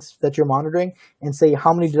backlinks that you're monitoring and say,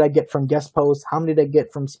 how many did I get from guest posts? How many did I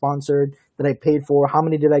get from sponsored that I paid for? How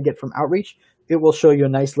many did I get from outreach? It will show you a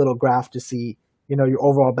nice little graph to see, your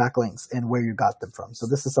overall backlinks and where you got them from. So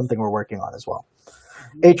this is something we're working on as well.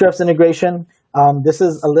 Ahrefs integration. This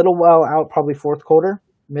is a little while out, probably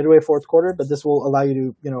midway fourth quarter, but this will allow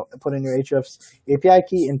you to, put in your Ahrefs API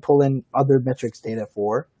key and pull in other metrics data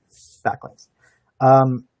for backlinks.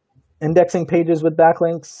 Indexing pages with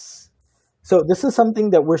backlinks. So this is something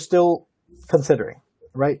that we're still considering,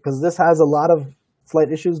 right? Because this has a lot of slight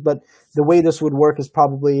issues, but the way this would work is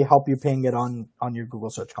probably help you ping it on your Google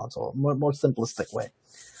Search Console, more simplistic way.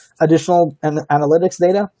 Additional analytics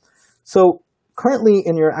data. So currently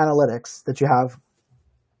in your analytics that you have,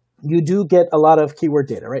 you do get a lot of keyword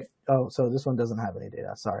data, right? Oh, so this one doesn't have any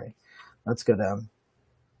data. Sorry. Let's go down.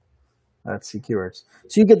 Let's see keywords.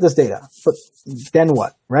 So you get this data, but then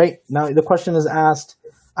what, right? Now the question is asked,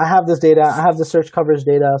 I have this data, I have the search coverage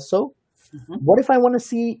data. So what if I want to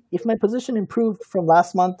see if my position improved from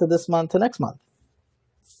last month to this month to next month?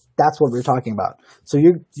 That's what we're talking about. So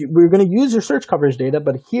we're going to use your search coverage data,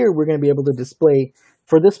 but here we're going to be able to display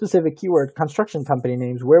for this specific keyword, construction company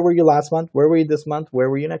names. Where were you last month? Where were you this month? Where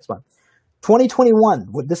were you next month? 2021.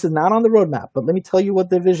 This is not on the roadmap, but let me tell you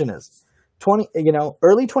what the vision is.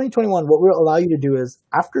 Early 2021, what we'll allow you to do is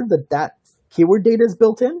after that keyword data is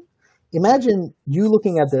built in, imagine you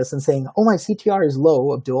looking at this and saying, oh, my CTR is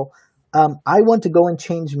low, Abdul. I want to go and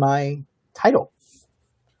change my title.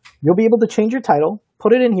 You'll be able to change your title,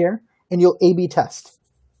 put it in here, and you'll A/B test.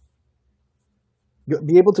 You'll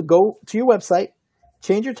be able to go to your website,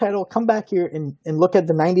 change your title, come back here and look at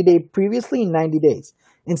the 90-day previously in 90 days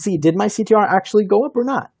and see, did my CTR actually go up or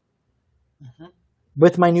not?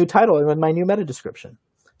 With my new title and with my new meta description.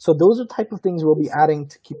 So those are the type of things we'll be adding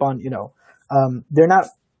to keep on, they're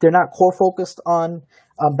not core focused on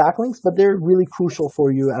backlinks, but they're really crucial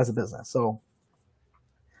for you as a business. So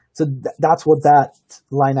that's what that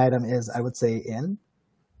line item is, I would say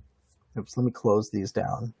oops, let me close these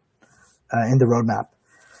down in the roadmap.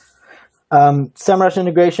 SEMrush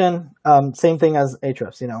integration, same thing as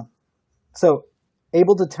Ahrefs, So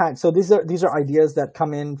able to tag. So these are ideas that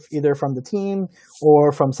come in either from the team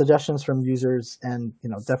or from suggestions from users, and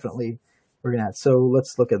definitely we're gonna add. So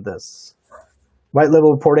let's look at this. White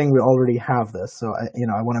label reporting, we already have this. So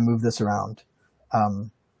I want to move this around.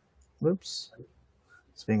 Whoops,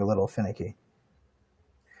 it's being a little finicky.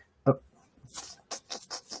 Oh.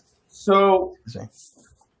 So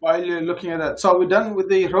while you're looking at that, so are we done with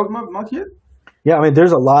the roadmap? Not yet? Yeah,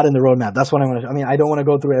 there's a lot in the roadmap. That's what I want to. I don't want to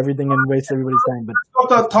go through everything and waste everybody's time.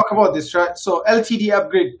 But talk about this, right? So LTD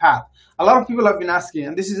upgrade path. A lot of people have been asking,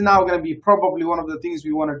 and this is now going to be probably one of the things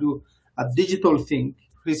we want to do. A digital thing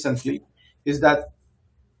recently is that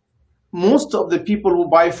most of the people who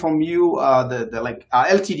buy from you, the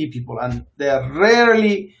LTD people, and they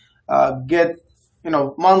rarely get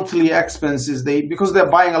monthly expenses. Because they're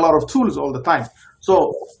buying a lot of tools all the time.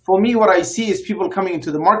 So for me, what I see is people coming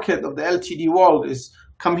into the market of the LTD world is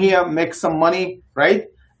come here, make some money, right?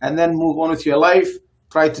 And then move on with your life,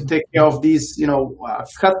 try to take care of these,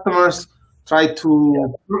 customers, try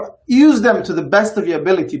to use them to the best of your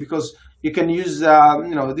ability, because you can use,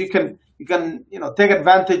 you can take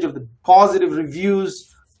advantage of the positive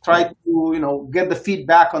reviews, try to, get the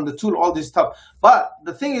feedback on the tool, all this stuff. But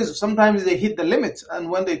the thing is, sometimes they hit the limit,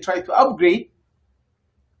 and when they try to upgrade,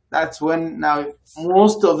 that's when now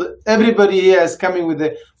everybody here is coming with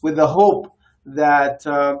the hope that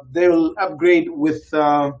they will upgrade with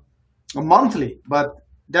a monthly, but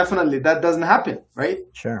definitely that doesn't happen, right?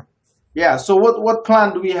 Sure. Yeah. So what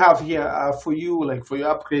plan do we have here for you, like for your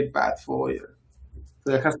upgrade path for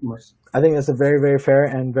their customers? I think that's a very, very fair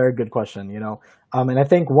and very good question, and I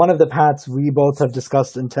think one of the paths we both have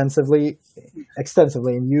discussed extensively,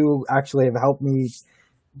 and you actually have helped me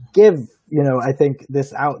give, I think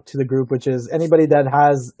this out to the group, which is anybody that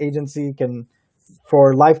has agency can,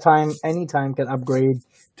 for lifetime, anytime, can upgrade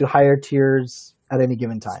to higher tiers at any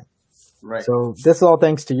given time. Right. So this is all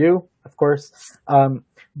thanks to you, of course.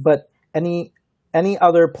 But any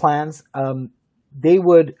other plans, they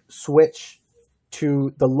would switch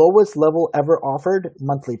to the lowest level ever offered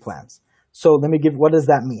monthly plans. So what does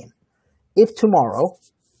that mean? If tomorrow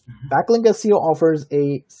Backlink SEO offers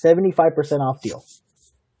a 75% off deal,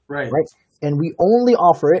 right, and we only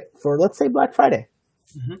offer it for, let's say, Black Friday,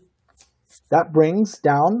 that brings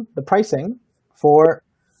down the pricing for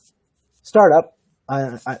startup.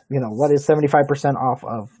 What is 75% off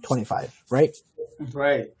of 25, right?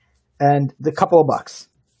 Right. And the couple of bucks.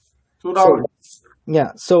 $2.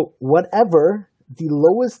 So whatever the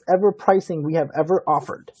lowest ever pricing we have ever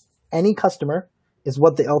offered any customer is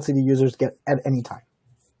what the LTD users get at any time.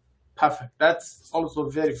 Perfect. That's also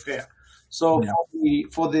very fair. So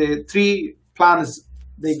for the 3 plans,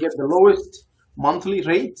 they get the lowest monthly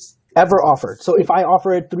rates ever offered. So if I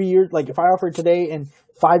offer it 3 years, like if I offer it today and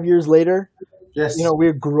 5 years later, yes,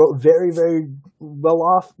 we're very, very well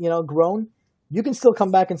off, grown, you can still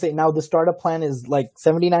come back and say, now the startup plan is like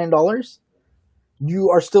 $79. You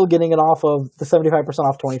are still getting it off of the 75%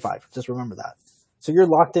 off 25. Just remember that. So you're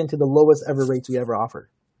locked into the lowest ever rates we ever offered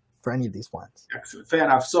for any of these plans. Excellent. Fair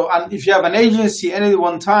enough. So, and if you have an agency any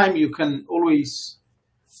one time, you can always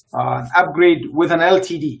upgrade with an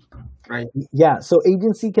LTD, right? Yeah. So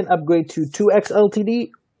agency can upgrade to 2X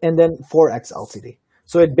LTD and then 4X LTD.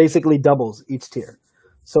 So it basically doubles each tier.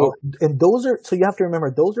 So, and so you have to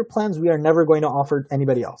remember, those are plans we are never going to offer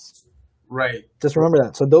anybody else. Right. Just remember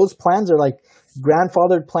that. So those plans are like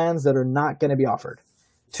grandfathered plans that are not going to be offered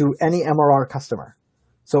to any MRR customer.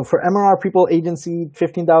 So for MRR people, agency,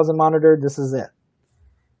 15,000 monitor, this is it.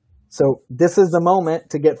 So this is the moment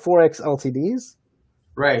to get 4X LTDs.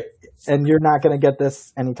 Right. And you're not going to get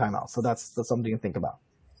this anytime else. So that's something to think about.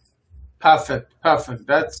 Perfect.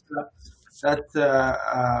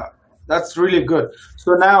 That's really good.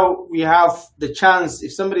 So now we have the chance,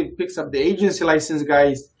 if somebody picks up the agency license,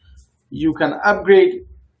 guys, you can upgrade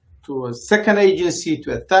to a second agency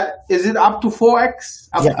to a third. Is it up to 4X?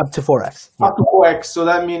 Up to 4X. Up to 4X. So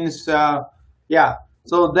that means,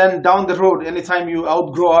 So then down the road, anytime you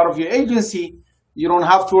outgrow out of your agency, you don't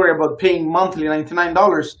have to worry about paying monthly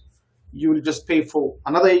 $99. You will just pay for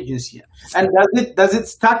another agency. And does it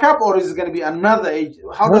stack up, or is it going to be another agency?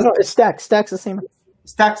 No, it stacks. Stacks the same.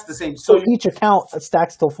 Stacks the same. So each account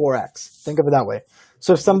stacks till 4X. Think of it that way.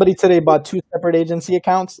 So if somebody today bought 2 separate agency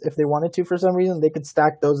accounts, if they wanted to for some reason, they could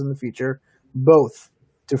stack those in the future, both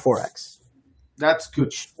to 4X. That's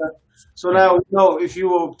good. So now, if you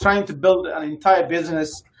were trying to build an entire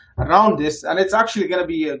business around this, and it's actually going to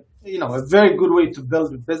be a very good way to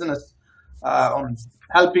build a business on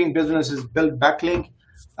helping businesses build backlink.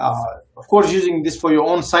 Of course, using this for your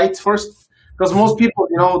own sites first, because most people,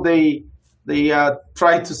 they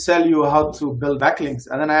try to sell you how to build backlinks,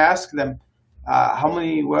 and then I ask them, how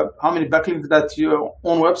many backlinks that your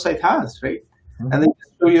own website has, right? Mm-hmm. And they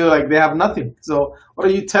show you like they have nothing. So what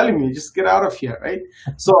are you telling me? Just get out of here, right?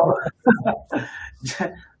 So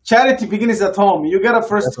charity begins at home. You gotta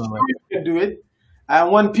first show you can do it,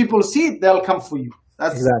 and when people see it, they'll come for you.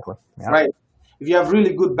 That's exactly right. If you have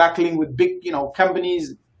really good backlink with big,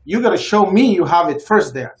 companies, you gotta show me you have it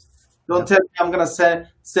first there. Don't tell me I'm gonna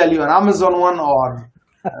sell you an Amazon one or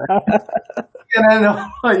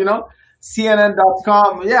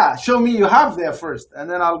CNN.com. Yeah, show me you have there first, and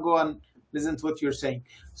then I'll go and listen to what you're saying.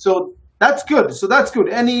 So that's good.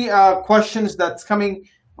 Any questions that's coming?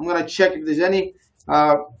 I'm gonna check if there's any.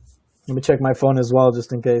 Let me check my phone as well,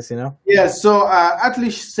 just in case. Yeah. So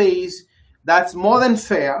Atlish says that's more than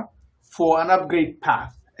fair for an upgrade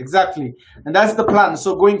path. Exactly, and that's the plan.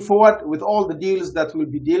 So going forward with all the deals that we'll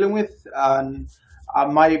be dealing with,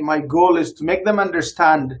 my goal is to make them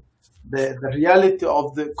understand the reality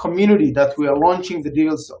of the community that we are launching the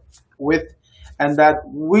deals with, and that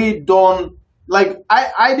we don't,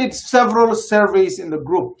 I did several surveys in the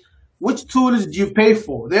group. Which tools do you pay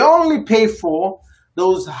for? They only pay for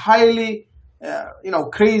those highly,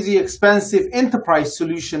 crazy expensive enterprise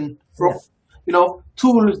solution,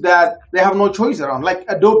 tools that they have no choice around, like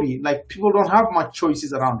Adobe. Like people don't have much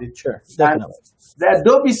choices around it. Sure, definitely. And the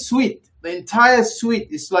Adobe suite, the entire suite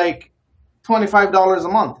is like $25 a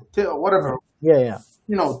month, whatever. Yeah.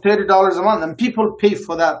 $30 a month, and people pay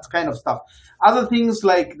for that kind of stuff. Other things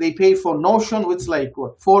like they pay for Notion, which is like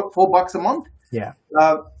what, $4 a month. Yeah.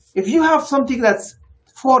 If you have something that's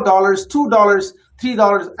 $4, $2,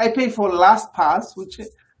 $3. I pay for LastPass, which is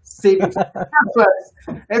savings.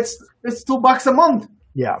 It's $2 a month.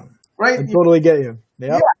 Yeah. Right? I totally get you.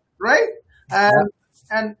 Yep. Yeah. Right?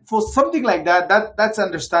 And for something like that's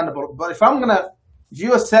understandable. But if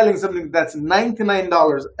you are selling something that's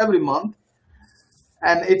 $99 every month,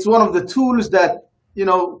 and it's one of the tools that,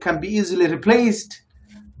 can be easily replaced,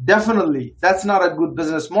 definitely that's not a good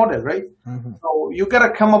business model, right? Mm-hmm. So you got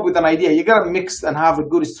to come up with an idea. You got to mix and have a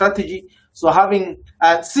good strategy. So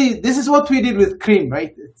this is what we did with Cream,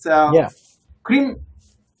 right? It's Cream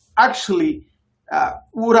actually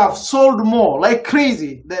would have sold more like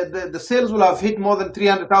crazy. The sales will have hit more than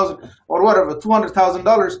 $300,000 or whatever,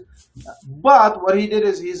 $200,000. But what he did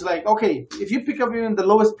is he's like, okay, if you pick up even the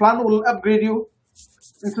lowest plan, we'll upgrade you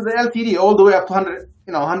into the LTD all the way up to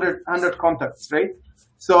 100 contacts, right?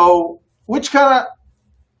 So which kind of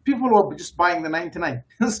people were just buying the 99,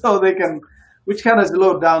 so which kind of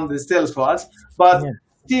slowed down the sales for us, but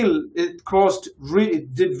still it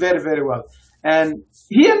did very, very well. And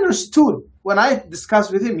he understood, when I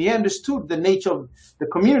discussed with him, he understood the nature of the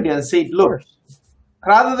community and said, look,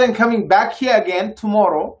 rather than coming back here again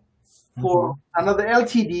tomorrow for another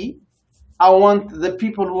LTD, I want the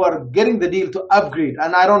people who are getting the deal to upgrade,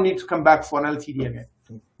 and I don't need to come back for an LTD again.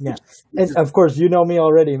 Yeah, and of course, you know me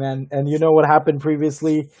already, man, and you know what happened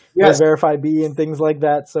previously with Verify B and things like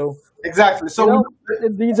that. So exactly. So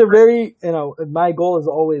these are very, my goal is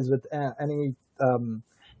always with any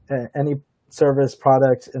service,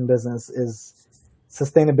 product, and business is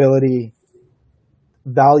sustainability,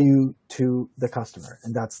 value to the customer,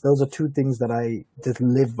 and those are two things that I just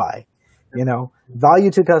live by. Value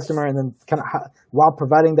to customer, and then kind of while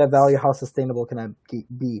providing that value, how sustainable can I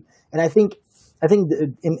be? And I think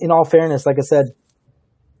in all fairness, like I said,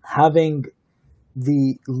 having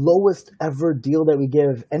the lowest ever deal that we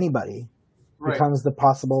give anybody becomes the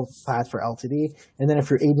possible path for LTD. And then if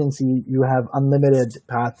you're agency, you have unlimited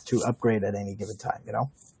path to upgrade at any given time.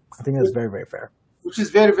 I think that's very, very fair. Which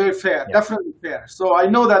is very, very fair. Yeah. Definitely fair. So I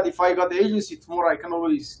know that if I got the agency tomorrow, I can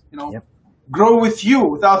always, grow with you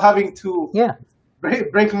without having to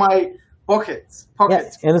break my pockets. Yeah,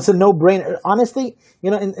 and it's a no-brainer. Honestly,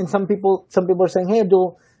 and some people are saying, hey,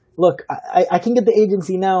 Abdul, look, I can get the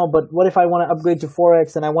agency now, but what if I want to upgrade to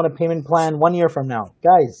Forex and I want a payment plan 1 year from now?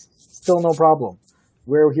 Guys, still no problem.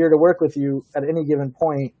 We're here to work with you at any given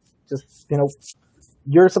point. Just,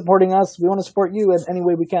 you're supporting us. We want to support you in any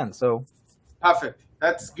way we can. So perfect.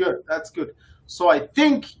 That's good. So I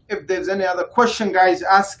think if there's any other question, guys,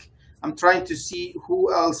 ask. I'm trying to see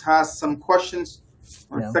who else has some questions.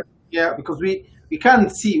 Yeah, because we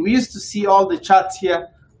can't see. We used to see all the chats here,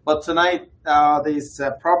 but tonight there's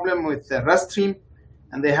a problem with the Restream,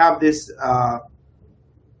 and they have this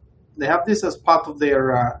as part of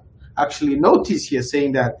their actually notice here,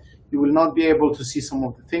 saying that you will not be able to see some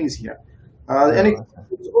of the things here. I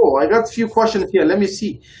got a few questions here. Let me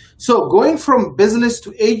see. So going from business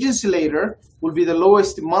to agency later will be the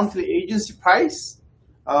lowest monthly agency price.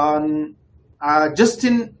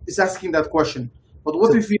 Justin is asking that question. But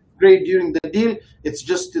what if we upgrade during the deal? It's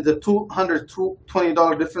just the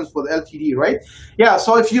 $220 difference for the LTD, right? Yeah.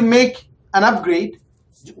 So if you make an upgrade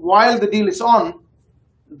while the deal is on,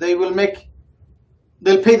 they'll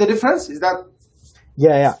pay the difference. Is that?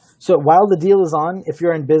 Yeah. So while the deal is on, if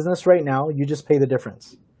you're in business right now, you just pay the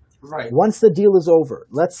difference. Right. Once the deal is over,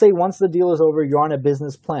 let's say once the deal is over, you're on a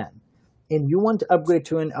business plan, and you want to upgrade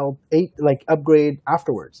to an L8, like upgrade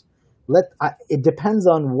afterwards. It depends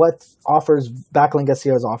on what offers Backlink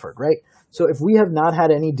SEO has offered, right? So if we have not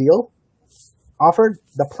had any deal offered,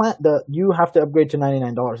 you have to upgrade to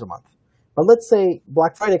 $99 a month. But let's say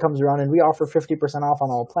Black Friday comes around and we offer 50% off on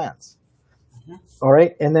all plans. Mm-hmm. All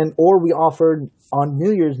right, or we offered on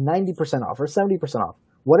New Year's 90% off or 70% off.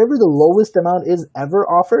 Whatever the lowest amount is ever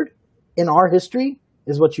offered in our history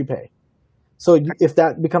is what you pay. So if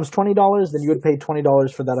that becomes $20, then you would pay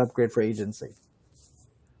 $20 for that upgrade for agency.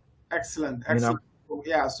 Excellent.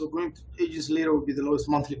 Yeah, so going to agency later would be the lowest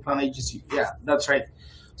monthly plan agency. Yeah, that's right.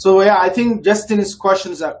 So I think Justin's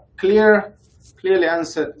questions are clearly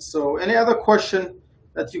answered. So any other question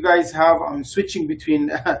that you guys have? I'm switching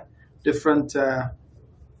between different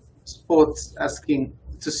spots asking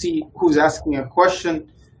to see who's asking a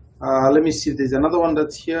question. Let me see if there's another one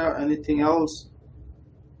that's here. Anything else?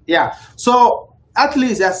 Yeah. So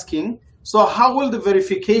Atlee is asking, so how will the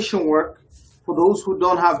verification work for those who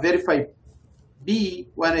don't have Verify B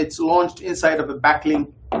when it's launched inside of a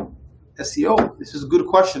Backlink SEO? This is a good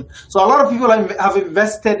question. So a lot of people have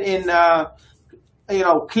invested in,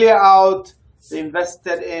 Clear Out. They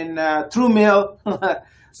invested in TrueMail.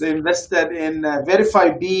 they invested in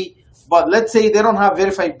Verify B. But let's say they don't have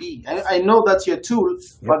Verify B. I know that's your tool,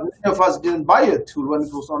 but many of us didn't buy your tool when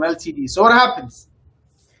it was on LTD. So what happens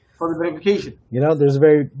for the verification? You know, there's a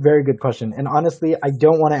very, very good question. And honestly, I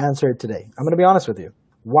don't want to answer it today. I'm going to be honest with you.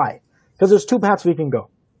 Why? Because there's two paths we can go.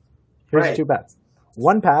 Here's two paths.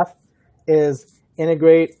 One path is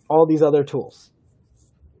integrate all these other tools.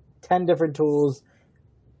 10 different tools,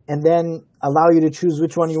 and then allow you to choose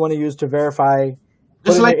which one you want to use to verify.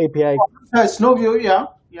 Just like API. Snowview, yeah.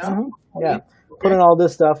 Yeah. Put in all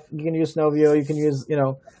this stuff. You can use Snowview, you can use,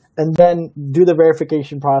 and then do the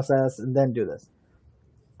verification process and then do this.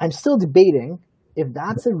 I'm still debating if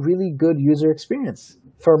that's a really good user experience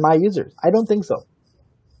for my users. I don't think so.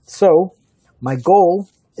 So my goal,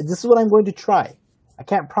 this is what I'm going to try. I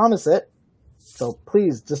can't promise it. So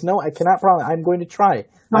please just know I cannot promise. I'm going to try.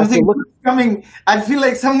 Something good is coming. I feel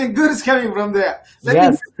like something good is coming from there.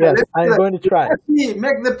 Yes, I'm going to try.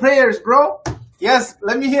 Make the prayers, bro. Yes,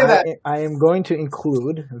 let me hear that. I am going to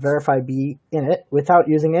include Verify B in it without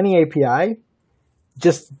using any API.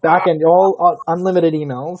 Just backend all unlimited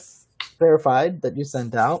emails verified that you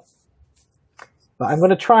sent out. But I'm going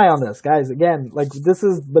to try on this, guys. Again, this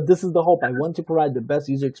is the hope. I want to provide the best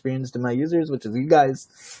user experience to my users, which is you guys.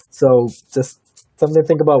 So just something to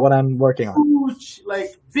think about what I'm working on. Huge,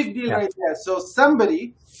 big deal right there. So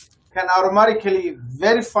somebody can automatically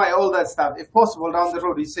verify all that stuff, if possible, down the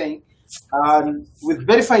road. He's saying with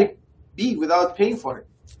Verify B without paying for it.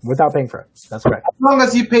 Without paying for it. That's correct. As long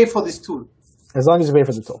as you pay for this tool. As long as you pay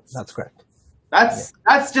for the tool. That's correct.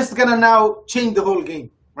 That's just gonna now change the whole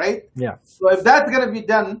game, right? Yeah. So if that's gonna be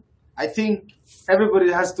done, I think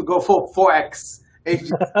everybody has to go for 4x.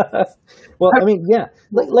 Well, I mean, yeah.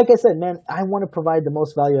 Like I said, man, I want to provide the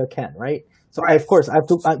most value I can, right? So of course I have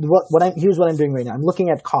to. Here's what I'm doing right now. I'm looking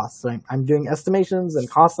at costs. Right? I'm doing estimations and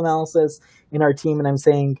cost analysis in our team, and I'm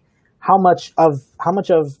saying how much of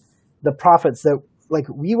the profits that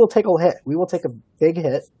we will take a hit. We will take a big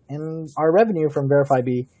hit in our revenue from Verify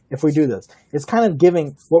B if we do this. It's kind of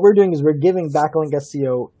giving. What we're doing is we're giving Backlink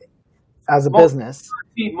SEO as a business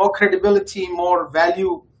more credibility, more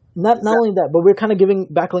value. Not only that, but we're kind of giving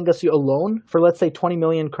Backlink SEO a loan for, let's say, 20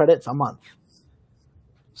 million credits a month.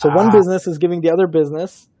 So one business is giving the other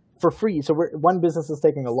business for free. So one business is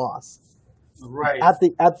taking a loss. Right. At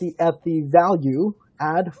the value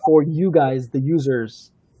add for you guys, the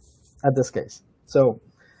users, at this case. So,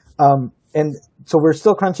 and so we're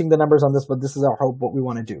still crunching the numbers on this, but this is our hope, what we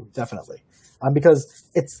want to do, definitely. Because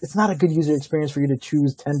it's not a good user experience for you to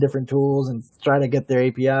choose 10 different tools and try to get their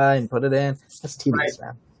API and put it in. That's tedious,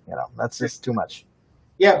 man. That's just too much.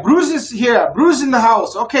 Yeah, Bruce is here. Bruce in the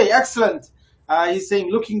house. Okay, excellent. He's saying,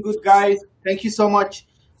 looking good, guys. Thank you so much.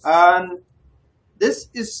 This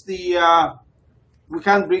is the, we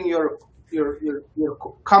can't bring your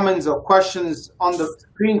comments or questions on the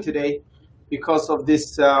screen today because of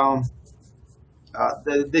this, there's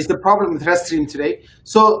the problem with Restream today.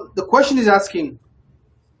 So the question is asking,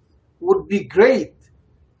 would be great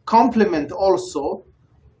complement also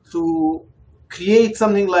to create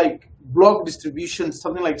something like blog distribution,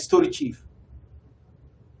 something like Story Chief.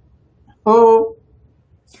 Oh,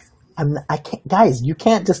 I can't, guys. You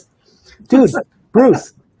can't just, dude,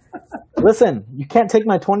 Bruce. Listen, you can't take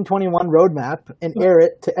my 2021 roadmap and air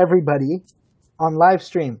it to everybody on live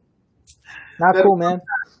stream. Not cool, man.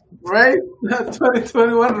 Right?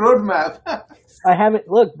 2021 roadmap. I haven't.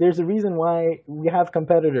 Look, there's a reason why we have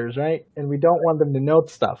competitors, right? And we don't want them to know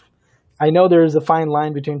stuff. I know there's a fine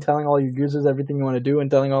line between telling all your users everything you want to do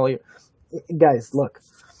and telling all you guys, look,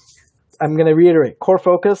 I'm going to reiterate. Core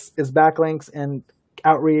focus is backlinks and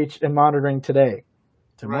outreach and monitoring today.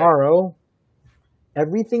 Tomorrow,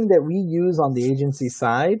 everything that we use on the agency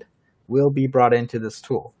side will be brought into this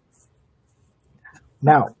tool.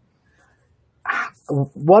 Now,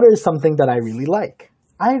 what is something that I really like?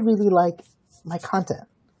 I really like my content,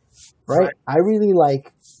 right? I really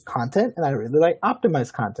like content, and I really like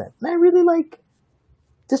optimized content. And I really like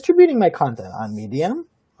distributing my content on Medium,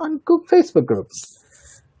 on Google Facebook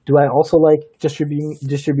groups. Do I also like distributing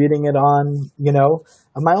it on,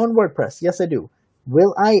 on my own WordPress? Yes, I do.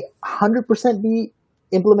 Will I 100% be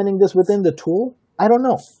implementing this within the tool? I don't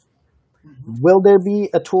know. Will there be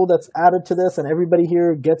a tool that's added to this and everybody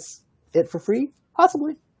here gets it for free?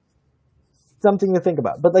 Possibly. Something to think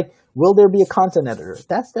about. But will there be a content editor?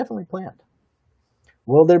 That's definitely planned.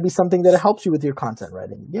 Will there be something that helps you with your content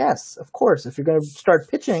writing? Yes, of course. If you're going to start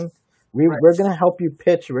pitching, we're going to help you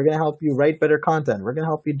pitch. We're going to help you write better content. We're going to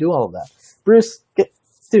help you do all of that. Bruce,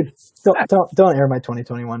 dude, don't air my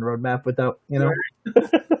 2021 roadmap without,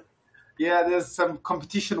 Yeah, there's some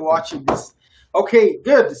competition watching this. Okay,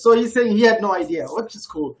 good. So he's saying he had no idea, which is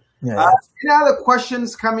cool. Yeah. Any other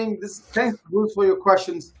questions coming? Thanks, Bruce, for your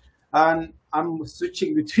questions. And I'm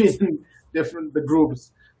switching between the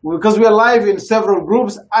groups because we are live in several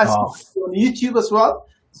groups on YouTube as well.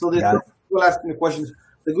 So there's people asking the questions.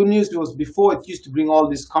 The good news was before it used to bring all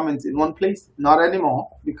these comments in one place, not anymore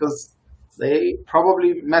because they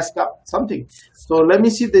probably messed up something. So let me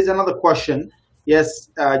see if there's another question. Yes,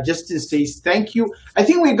 Justin says, thank you. I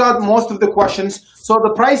think we got most of the questions. So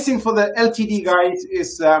the pricing for the LTD guys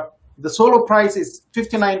is, the solo price is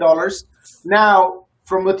 $59. Now,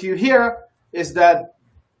 from what you hear is that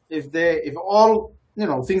if all,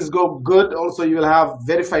 things go good, also you will have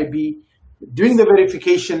Verify B doing the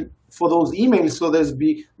verification for those emails. So there'll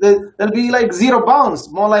be like zero bounce,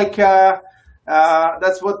 more like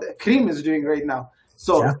that's what Cream is doing right now.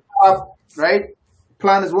 So, right?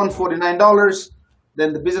 Plan is $149,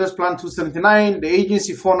 then the business plan $279, the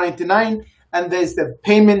agency $499, and there's the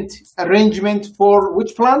payment arrangement for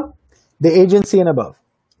which plan? The agency and above.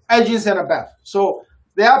 Agency and above. So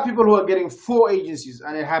there are people who are getting 4 agencies,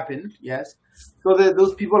 and it happened, yes. So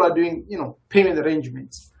those people are doing, payment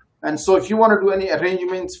arrangements. And so if you want to do any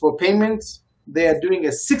arrangements for payments, they are doing a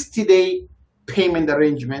 60-day payment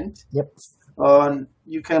arrangement. Yep.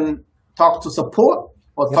 You can talk to support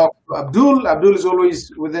or talk to Abdul. Abdul is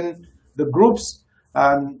always within the groups.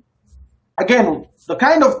 Again, the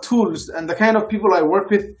kind of tools and the kind of people I work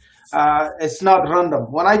with, it's not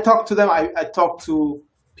random. When I talk to them, I talk to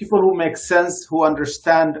people who make sense, who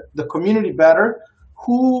understand the community better,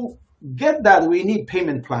 who get that we need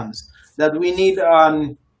payment plans, that we need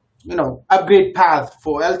upgrade path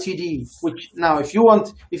for LTD, which now if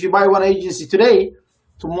you buy one agency today,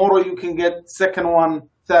 tomorrow you can get second one,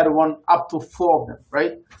 third one, up to 4 of them,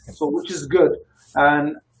 right? So which is good.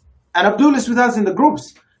 And Abdul is with us in the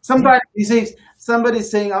groups. Sometimes he says, somebody's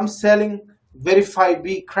saying, I'm selling Verify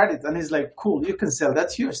B credit. And he's like, cool, you can sell.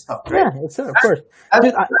 That's your stuff, right? Yeah, it's of course.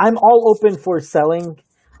 I'm all open for selling.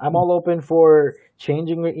 I'm all open for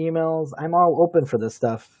changing your emails. I'm all open for this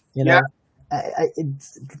stuff.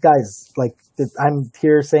 Guys, like I'm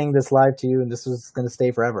here saying this live to you, and this is going to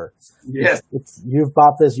stay forever. Yes, you've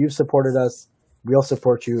bought this, you've supported us. We'll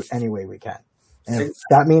support you any way we can. And if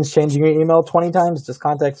that means changing your email 20 times, just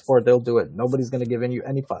contact support. They'll do it. Nobody's going to give in you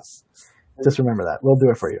any fuss. Just remember that. We'll do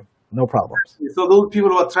it for you. No problems. So those people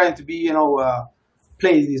who are trying to be,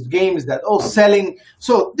 play these games that selling.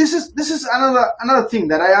 So this is another thing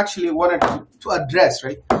that I actually wanted to address,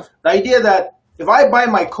 right? The idea that if I buy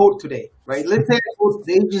my code today, right? Let's say I bought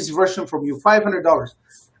the agency version from you, $500.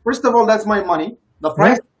 First of all, that's my money. The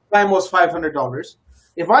price at the time was $500.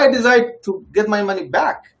 If I decide to get my money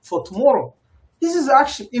back for tomorrow, this is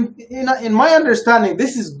actually, in my understanding,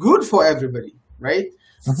 this is good for everybody, right?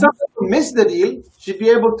 Someone who missed the deal should be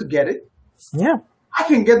able to get it. Yeah. I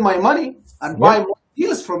can get my money and buy more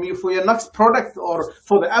deals from you for your next product or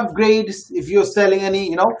for the upgrades if you're selling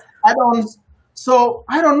any, add-ons. So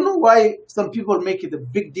I don't know why some people make it a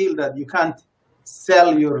big deal that you can't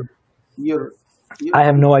sell your I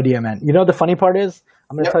have no idea, man. You know the funny part is,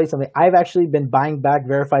 I'm going to tell you something. I've actually been buying back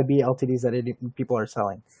Verify B LTDs that people are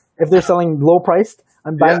selling. If they're selling low priced,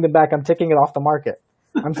 I'm buying them back. I'm taking it off the market.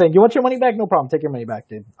 I'm saying, you want your money back? No problem. Take your money back,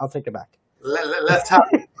 dude. I'll take it back. Let's have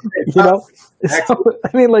it. So,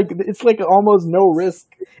 I mean, like, it's like almost no risk.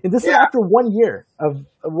 And this is after 1 year of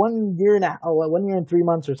 1 year and 1 year and 3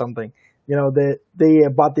 months or something. They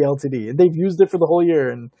bought the LTD and they've used it for the whole year.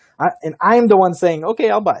 And I'm the one saying, okay,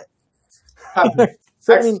 I'll buy it.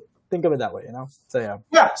 So, I mean, think of it that way, So,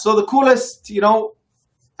 So the coolest,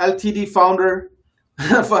 LTD founder,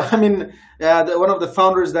 one of the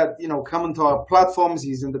founders that, come into our platforms,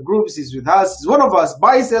 he's in the groups, he's with us, he's one of us,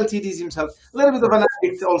 buys LTDs himself, a little bit of an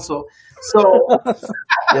addict also. So,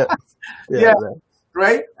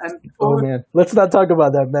 right? And man, let's not talk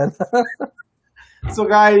about that, man. So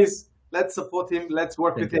guys, let's support him, let's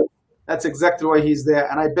work with him. That's exactly why he's there.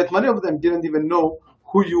 And I bet many of them didn't even know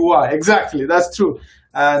who you are. Exactly, that's true.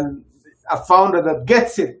 And a founder that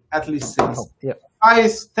gets it at least says.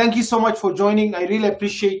 Guys, thank you so much for joining. I really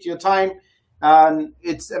appreciate your time. And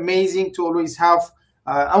it's amazing to always have,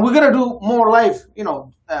 and we're going to do more live,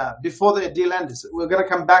 before the deal ends. We're going to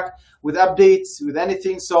come back with updates, with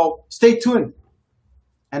anything. So stay tuned.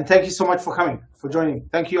 And thank you so much for coming, for joining.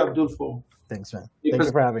 Thank you, Abdul, for. Thanks, man. Thank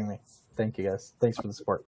you for having me. Thank you, guys. Thanks for the support.